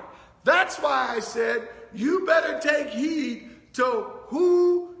fire. That's why I said you better take heed to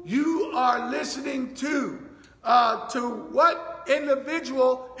who you are listening to what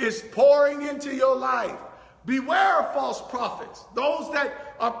individual is pouring into your life. Beware of false prophets, those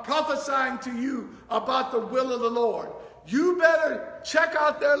that are prophesying to you about the will of the Lord. You better check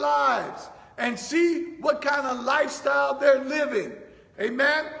out their lives and see what kind of lifestyle they're living.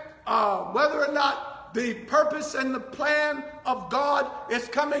 Amen. Whether or not the purpose and the plan of God is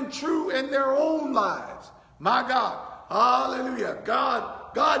coming true in their own lives. My God. Hallelujah.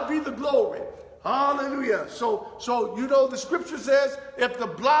 God be the glory. Hallelujah. So you know the scripture says if the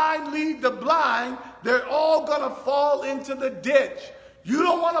blind lead the blind, they're all going to fall into the ditch. You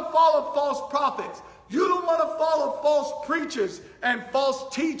don't want to follow false prophets. You don't want to follow false preachers and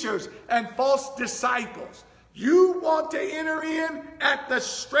false teachers and false disciples. You want to enter in at the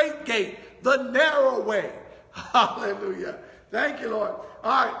straight gate, the narrow way. Hallelujah. Thank you, Lord.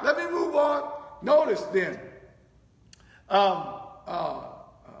 All right, let me move on. Notice then,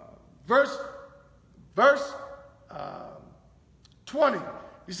 verse 20.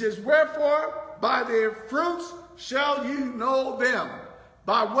 He says, wherefore by their fruits shall you know them.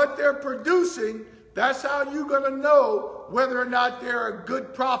 By what they're producing, that's how you're going to know whether or not they're a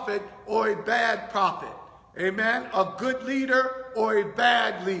good prophet or a bad prophet. Amen. A good leader or a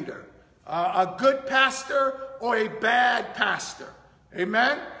bad leader. A good pastor or a bad pastor.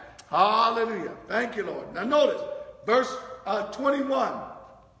 Amen. Hallelujah. Thank you, Lord. Now notice verse 21.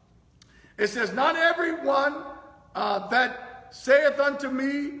 It says, not every one that saith unto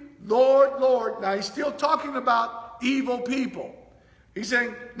me, Lord, Lord. Now he's still talking about evil people. He's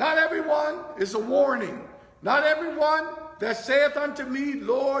saying, not everyone is a warning. Not everyone that saith unto me,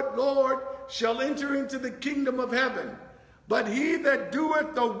 Lord, Lord, shall enter into the kingdom of heaven, but he that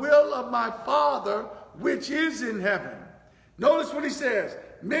doeth the will of my Father which is in heaven. Notice what he says.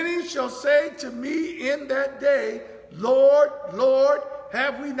 Many shall say to me in that day, Lord, Lord,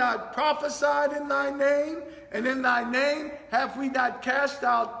 have we not prophesied in thy name? And in thy name have we not cast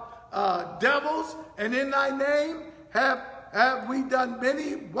out devils? And in thy name have we done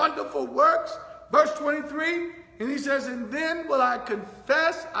many wonderful works? Verse 23, and he says, and then will I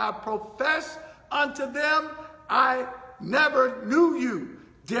confess, I profess unto them, I never knew you.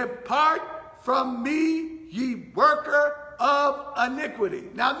 Depart from me, ye worker of iniquity.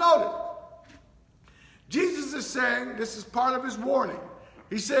 Now notice, Jesus is saying, this is part of his warning.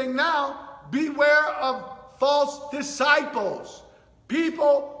 He's saying now, beware of false disciples.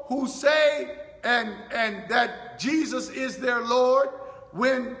 People who say and that Jesus is their Lord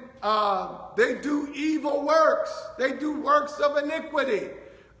when they do evil works. They do works of iniquity.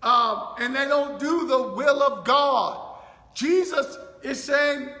 And they don't do the will of God. Jesus is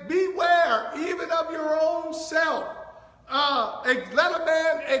saying, beware even of your own self. Let a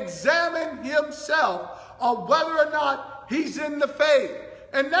man examine himself on whether or not he's in the faith.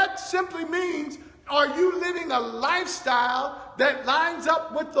 And that simply means, are you living a lifestyle that lines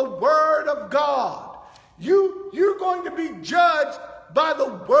up with the Word of God? You're going to be judged by the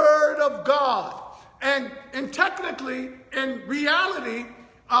Word of God. And technically, in reality,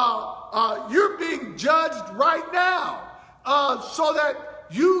 you're being judged right now so that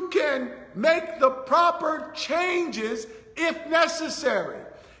you can make the proper changes if necessary.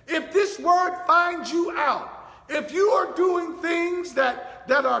 If this word finds you out, if you are doing things that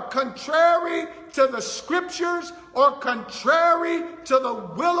are contrary to the scriptures or contrary to the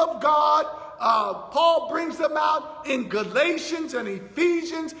will of God, Paul brings them out in Galatians and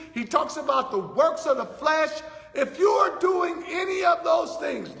Ephesians. He talks about the works of the flesh. If you are doing any of those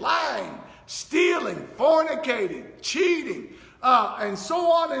things, lying, stealing, fornicating, cheating, and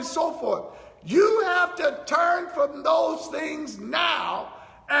so on and so forth, you have to turn from those things now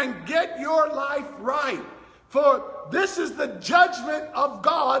and get your life right. For this is the judgment of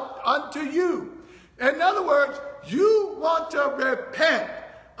God unto you. In other words, you want to repent.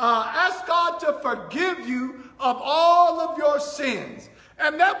 Ask God to forgive you of all of your sins.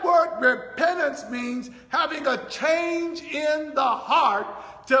 And that word repentance means having a change in the heart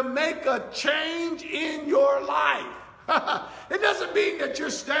to make a change in your life. It doesn't mean that you're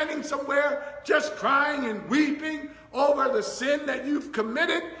standing somewhere just crying and weeping over the sin that you've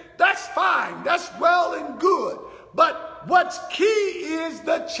committed. That's fine. That's well and good. But what's key is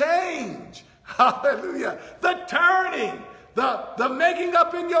the change. Hallelujah. The turning. The making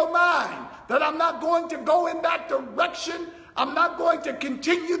up in your mind that I'm not going to go in that direction. I'm not going to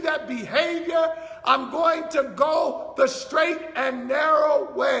continue that behavior. I'm going to go the straight and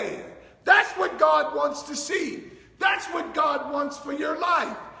narrow way. That's what God wants to see. That's what God wants for your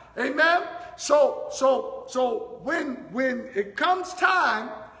life. Amen. So when it comes time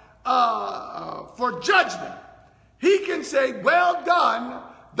for judgment, he can say, well done,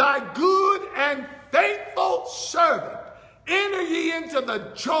 thy good and faithful servant. Enter ye into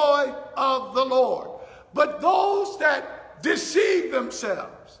the joy of the Lord. But those that deceive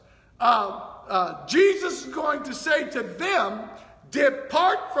themselves, Jesus is going to say to them,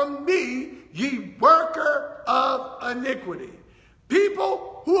 depart from me, ye worker of iniquity.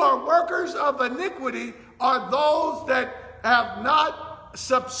 People who are workers of iniquity are those that have not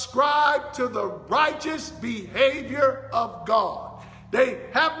subscribed to the righteous behavior of God. They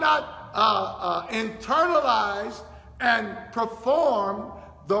have not internalized and performed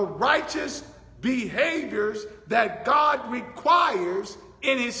the righteous behaviors that God requires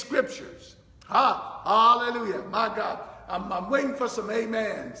in his scriptures. Hallelujah, my God. I'm waiting for some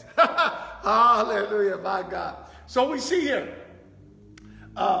amens. Hallelujah, my God. So we see here,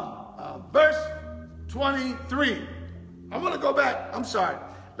 verse 23. I want to go back. I'm sorry.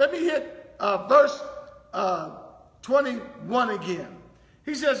 Let me hit verse 21 again.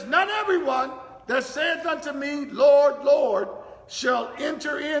 He says, not everyone that saith unto me, Lord, Lord, shall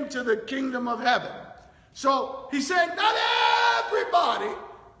enter into the kingdom of heaven. So he said, not everybody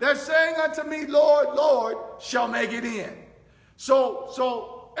that's saying unto me, Lord, Lord, shall make it in.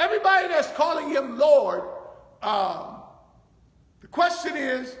 So everybody that's calling him Lord, the question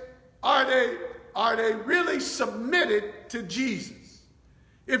is, are they really submitted to Jesus?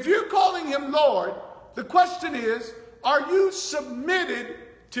 If you're calling him Lord, the question is, are you submitted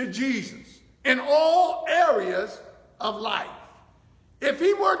to Jesus in all areas of life? if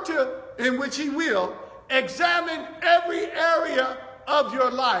he were to, in which he will, examine every area of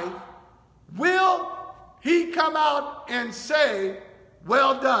your life, will he come out and say,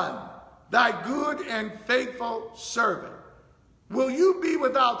 well done, thy good and faithful servant? Will you be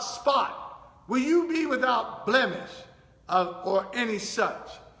without spot? Will you be without blemish or any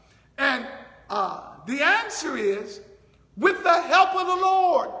such? And the answer is, with the help of the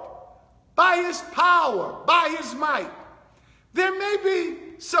Lord, by his power, by his might. There may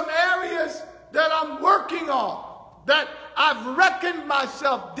be some areas that I'm working on that I've reckoned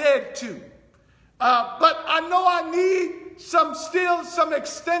myself dead to. But I know I need still some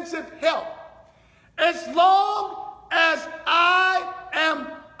extensive help. As long as I am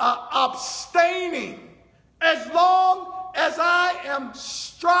abstaining, as long as I am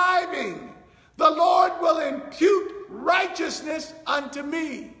striving, the Lord will impute righteousness unto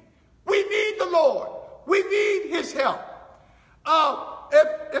me. We need the Lord. We need his help.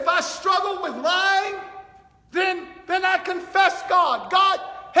 If I struggle with lying, then I confess God. God,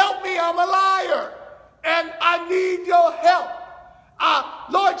 help me, I'm a liar, and I need your help.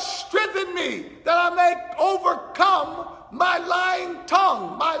 Lord, strengthen me that I may overcome my lying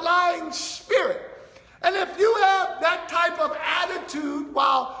tongue, my lying spirit. And if you have that type of attitude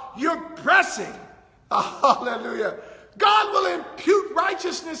while you're pressing, hallelujah, God will impute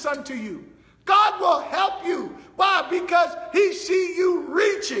righteousness unto you. God will help you. Why? Because he see you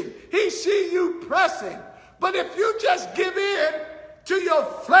reaching. He see you pressing. But if you just give in to your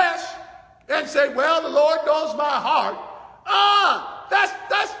flesh and say, well, the Lord knows my heart, that's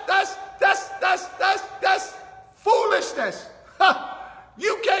foolishness.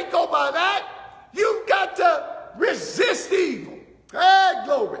 You can't go by that. You've got to resist evil. Hey,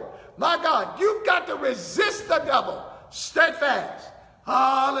 glory. My God, you've got to resist the devil steadfast.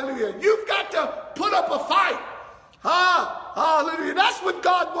 Hallelujah. You've got to put up a fight. Hallelujah. That's what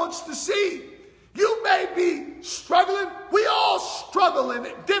God wants to see. You may be struggling. We all struggle in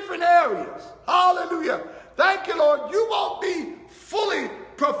different areas. Hallelujah. Thank you, Lord. You won't be fully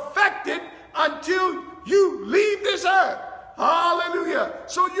perfected until you leave this earth. Hallelujah.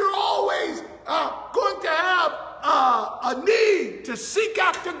 So you're always going to have a need to seek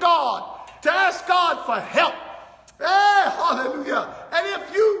after God, to ask God for help. Hey, hallelujah. And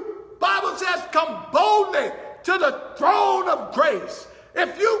if you, Bible says, come boldly to the throne of grace.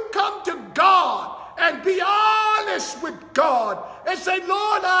 If you come to God and be honest with God and say,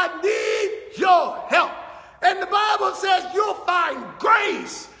 Lord, I need your help. And the Bible says you'll find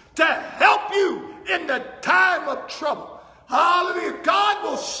grace to help you in the time of trouble. Hallelujah. God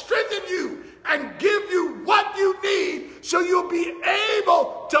will strengthen you and give you what you need so you'll be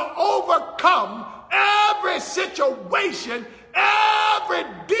able to overcome every situation, every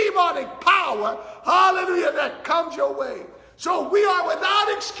demonic power, hallelujah, that comes your way. So we are without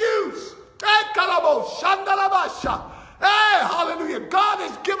excuse. Hey, hallelujah. God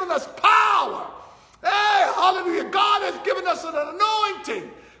has given us power. Hey, hallelujah. God has given us an anointing.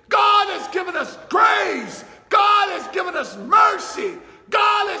 God has given us grace. God has given us mercy.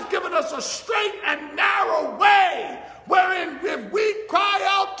 God has given us a straight and narrow way wherein if we cry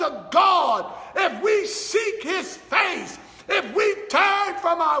out to God, if we seek his face, if we turn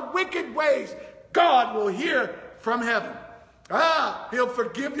from our wicked ways, God will hear from heaven. He'll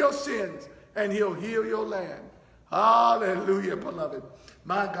forgive your sins and he'll heal your land. Hallelujah, beloved.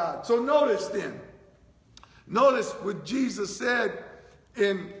 My God. So notice then. Notice what Jesus said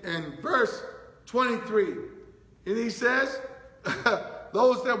in verse 23. And he says,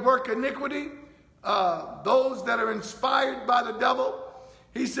 those that work iniquity, those that are inspired by the devil,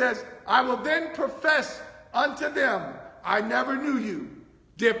 he says, I will then profess unto them, I never knew you.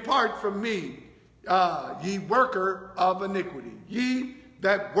 Depart from me, ye worker of iniquity. Ye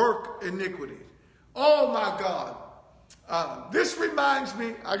that work iniquity. Oh my God. This reminds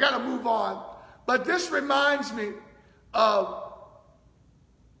me, I got to move on, but this reminds me of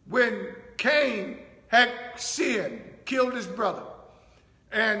when Cain had sinned, killed his brother,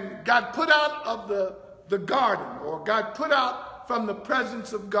 and got put out of the garden, or got put out from the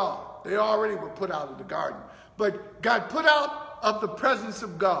presence of God. They already were put out of the garden, but got put out of the presence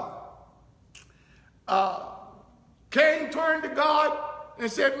of God. Cain turned to God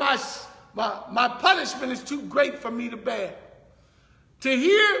and said, my punishment is too great for me to bear. To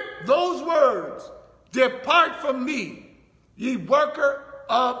hear those words, depart from me, ye worker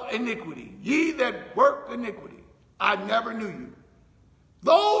of iniquity, ye that work iniquity, I never knew you.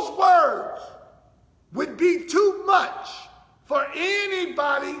 Those words would be too much for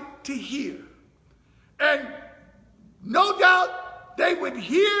anybody to hear. And no doubt they would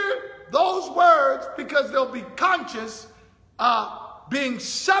hear those words because they'll be conscious being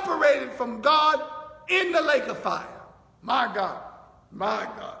separated from God in the lake of fire. My God, my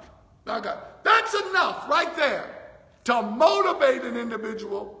God, my God. That's enough right there to motivate an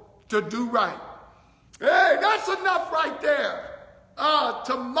individual to do right. Hey, that's enough right there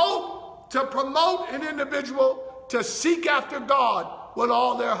to promote an individual to seek after God with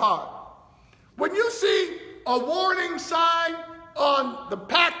all their heart. When you see a warning sign on the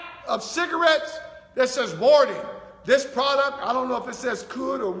pack of cigarettes that says warning, this product, I don't know if it says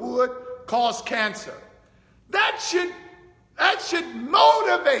could or would, cause cancer. That should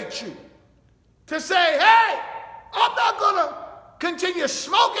motivate you to say, hey, I'm not going to continue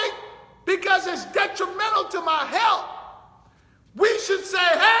smoking because it's detrimental to my health. We should say,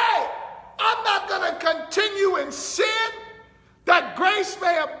 hey, I'm not going to continue in sin that grace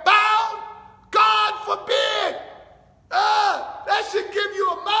may abound. God forbid. That should give you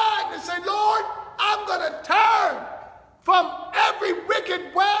a mind to say, Lord, I'm going to turn from every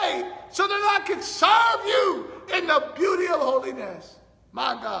wicked way so that I can serve you in the beauty of holiness.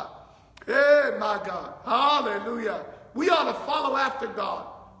 My God. Hey, my God. Hallelujah. We ought to follow after God.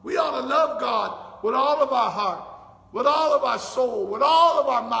 We ought to love God with all of our heart, with all of our soul, with all of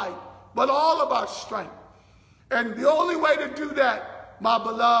our might, with all of our strength. And the only way to do that, my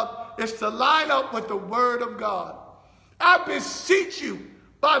beloved, is to line up with the word of God. I beseech you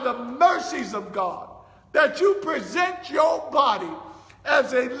by the mercies of God that you present your body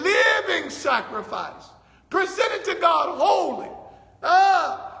as a living sacrifice. Present it to God holy,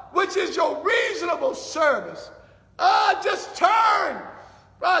 which is your reasonable service. Just turn,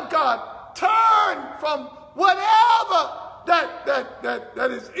 my God, turn from whatever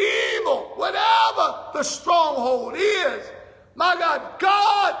that is evil, whatever the stronghold is. My God,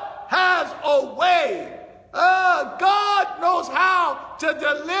 God has a way. God knows how to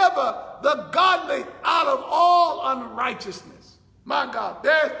deliver the godly out of all unrighteousness. My God,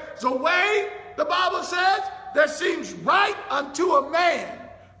 there's a way, the Bible says, that seems right unto a man,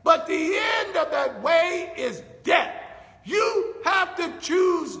 but the end of that way is death. You have to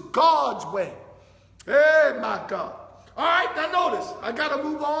choose God's way. Hey, my God. All right, now notice, I got to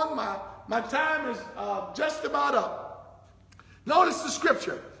move on. My time is just about up. Notice the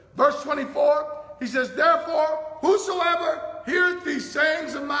scripture. Verse 24, he says, therefore, whosoever heareth these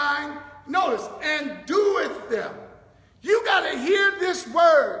sayings of mine, notice, and doeth them. You got to hear this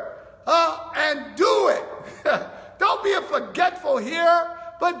word and do it. Don't be a forgetful hearer,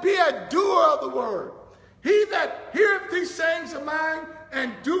 but be a doer of the word. He that heareth these sayings of mine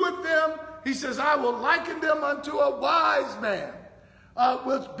and doeth them, he says, I will liken them unto a wise man,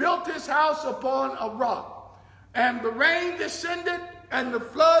 which built his house upon a rock. And the rain descended, and the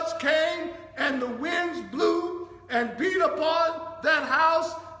floods came, and the winds blew, and beat upon that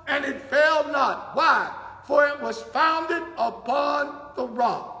house, and it fell not. Why? For it was founded upon the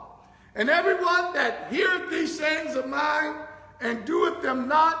rock. And everyone that heareth these sayings of mine, and doeth them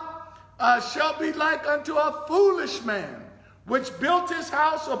not, shall be like unto a foolish man, which built his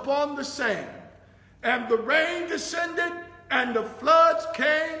house upon the sand. And the rain descended, and the floods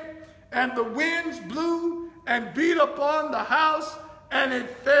came, and the winds blew, and beat upon the house, and it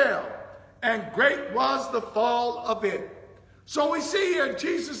fell. And great was the fall of it. So we see here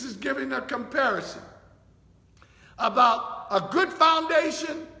Jesus is giving a comparison about a good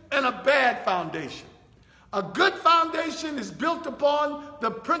foundation and a bad foundation. A good foundation is built upon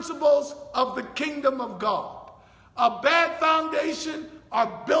the principles of the kingdom of God. A bad foundation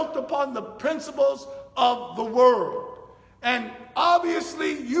are built upon the principles of the world. And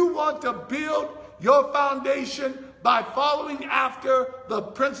obviously you want to build your foundation by following after the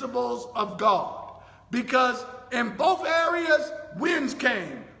principles of God. Because in both areas, winds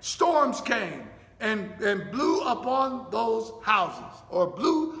came, storms came, and blew upon those houses, or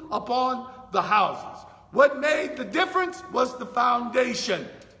blew upon the houses. What made the difference was the foundation.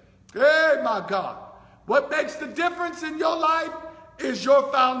 Hey, my God. What makes the difference in your life is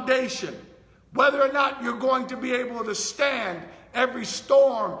your foundation. Whether or not you're going to be able to stand every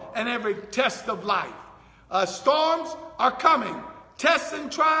storm and every test of life. Storms are coming. Tests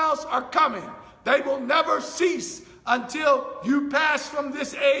and trials are coming. They will never cease until you pass from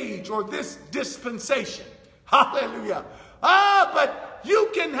this age or this dispensation. Hallelujah. But you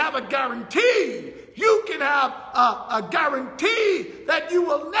can have a guarantee. You can have a guarantee that you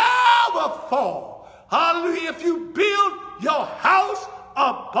will never fall. Hallelujah. If you build your house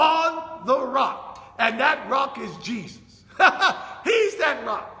upon the rock. And that rock is Jesus. He's that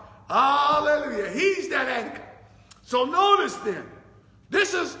rock. Hallelujah. He's that anchor. So notice then,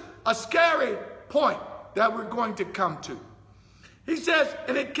 this is a scary point that we're going to come to. He says,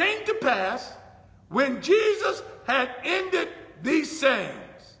 and it came to pass when Jesus had ended these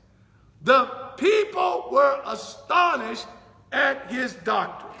sayings, the people were astonished at his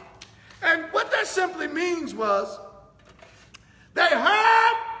doctrine. And what that simply means was they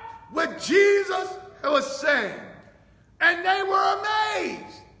heard what Jesus was saying, and they were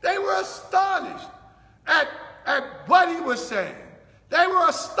amazed. They were astonished at what he was saying. They were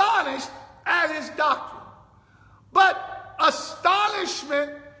astonished at his doctrine. But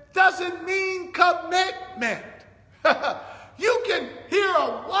astonishment doesn't mean commitment. You can hear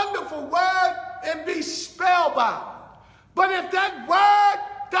a wonderful word and be spellbound. But if that word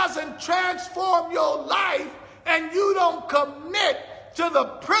doesn't transform your life and you don't commit to the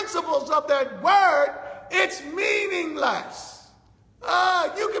principles of that word, it's meaningless.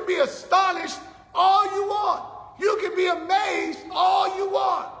 You can be astonished all you want. You can be amazed all you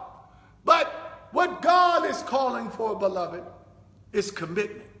want. But what God is calling for, beloved, is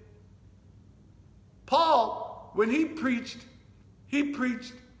commitment. Paul, when he preached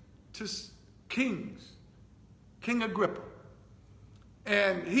to kings, King Agrippa.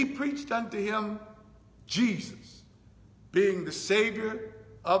 And he preached unto him Jesus, being the Savior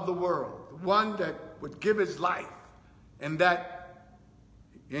of the world, the one that would give his life, and that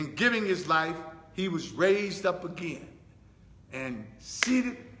in giving his life, he was raised up again and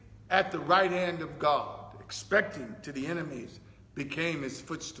seated at the right hand of God, expecting to the enemies, became his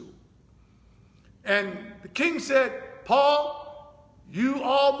footstool. And the king said, Paul, you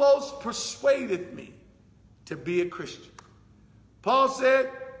almost persuaded me to be a Christian. Paul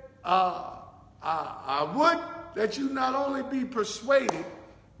said, I would that you not only be persuaded,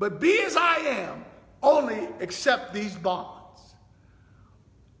 but be as I am, only accept these bonds.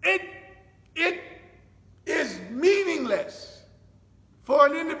 It is meaningless for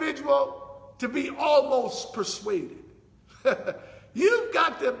an individual to be almost persuaded. You've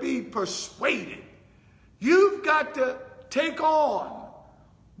got to be persuaded. You've got to take on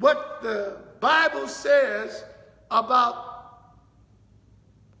what the Bible says about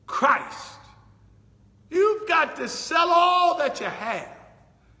Christ. You've got to sell all that you have.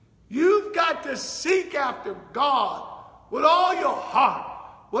 You've got to seek after God with all your heart,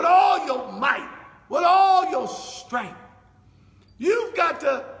 with all your might, with all your strength. You've got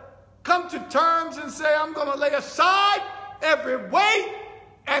to come to terms and say, I'm going to lay aside every weight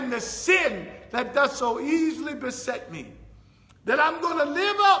and the sin that does so easily beset me. That I'm going to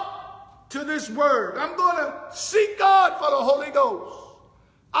live up to this word. I'm going to seek God for the Holy Ghost.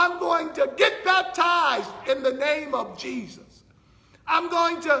 I'm going to get baptized in the name of Jesus. I'm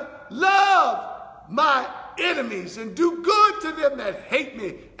going to love my enemies and do good to them that hate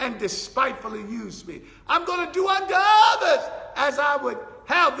me and despitefully use me. I'm going to do unto others as I would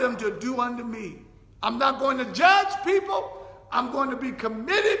have them to do unto me. I'm not going to judge people. I'm going to be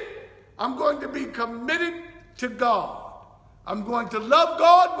committed. I'm going to be committed to God. I'm going to love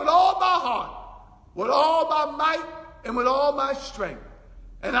God with all my heart, with all my might, and with all my strength.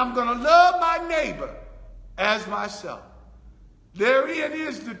 And I'm going to love my neighbor as myself. Therein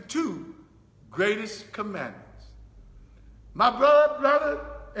is the two greatest commandments. My brother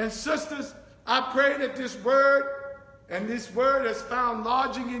and sisters, I pray that this word and this word has found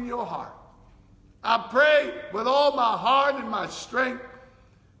lodging in your heart. I pray with all my heart and my strength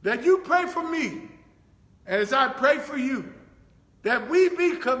that you pray for me, and as I pray for you, that we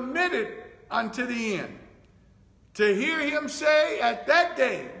be committed unto the end, to hear him say at that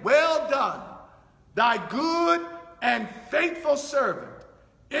day, well done, thy good and faithful servant,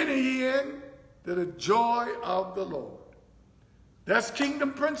 enter in to the joy of the Lord. That's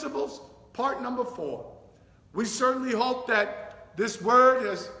Kingdom Principles, part number 4. We certainly hope that this word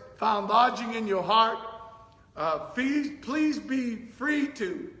has found lodging in your heart. Please be free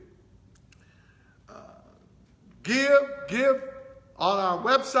to give on our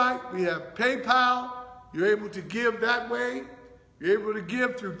website. We have PayPal. You're able to give that way. You're able to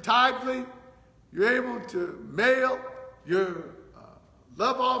give through Tidely. You're able to mail your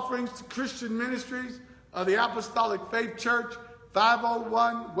love offerings to Christian Ministries of the Apostolic Faith Church,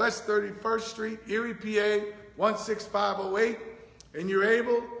 501 West 31st Street, Erie, PA, 16508. And you're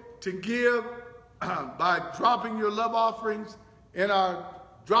able to give by dropping your love offerings in our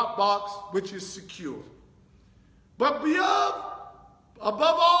drop box, which is secure. But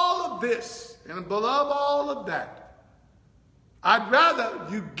above all of this and above all of that, I'd rather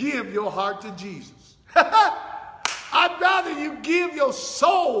you give your heart to Jesus. I'd rather you give your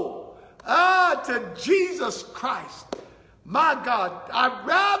soul to Jesus Christ. My God, I'd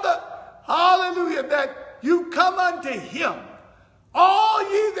rather, hallelujah, that you come unto him, all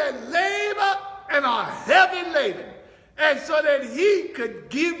ye that labor and are heavy laden, and so that he could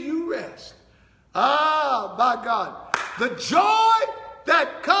give you rest. My God, The joy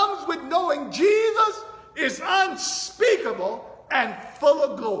that comes with knowing Jesus is unspeakable and full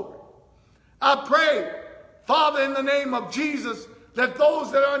of glory. I pray, Father, in the name of Jesus, that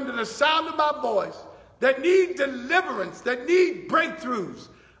those that are under the sound of my voice, that need deliverance, that need breakthroughs,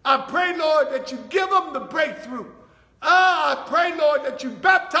 I pray, Lord, that you give them the breakthrough. I pray, Lord, that you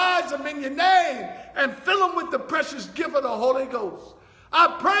baptize them in your name and fill them with the precious gift of the Holy Ghost.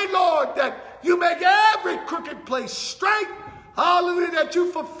 I pray, Lord, that you make every crooked place straight. Hallelujah, that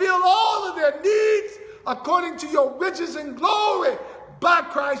you fulfill all of their needs according to your riches and glory by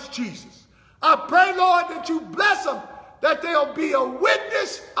Christ Jesus. I pray, Lord, that you bless them, that they'll be a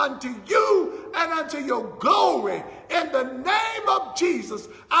witness unto you and unto your glory. In the name of Jesus,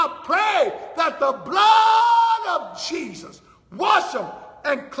 I pray that the blood of Jesus wash them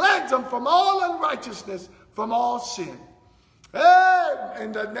and cleanse them from all unrighteousness, from all sin. Hey,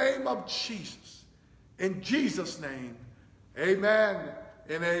 in the name of Jesus. In Jesus' name, amen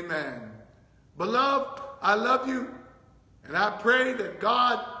and amen. Beloved, I love you, and I pray that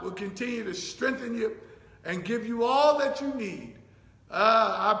God will continue to strengthen you and give you all that you need.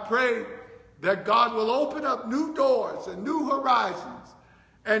 I pray that God will open up new doors and new horizons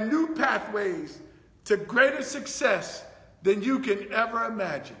and new pathways to greater success than you can ever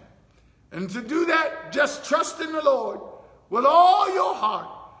imagine. And to do that, just trust in the Lord with all your heart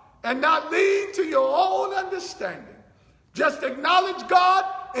and not lean to your own understanding. Just acknowledge God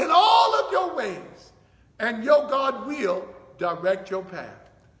in all of your ways, and your God will direct your path.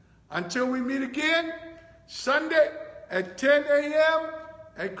 Until we meet again, Sunday at 10 a.m.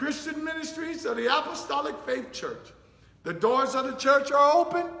 at Christian Ministries of the Apostolic Faith Church. The doors of the church are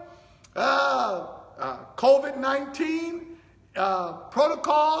open. COVID-19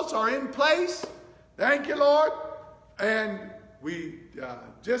 protocols are in place. Thank you, Lord. And we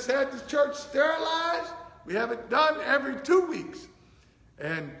just had the church sterilized. We have it done every 2 weeks.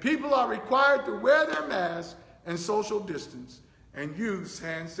 And people are required to wear their masks and social distance and use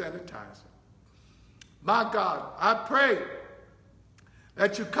hand sanitizer. My God, I pray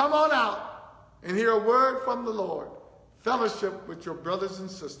that you come on out and hear a word from the Lord. Fellowship with your brothers and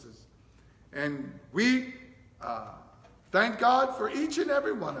sisters. And we thank God for each and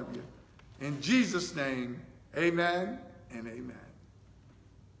every one of you. In Jesus' name, amen and amen.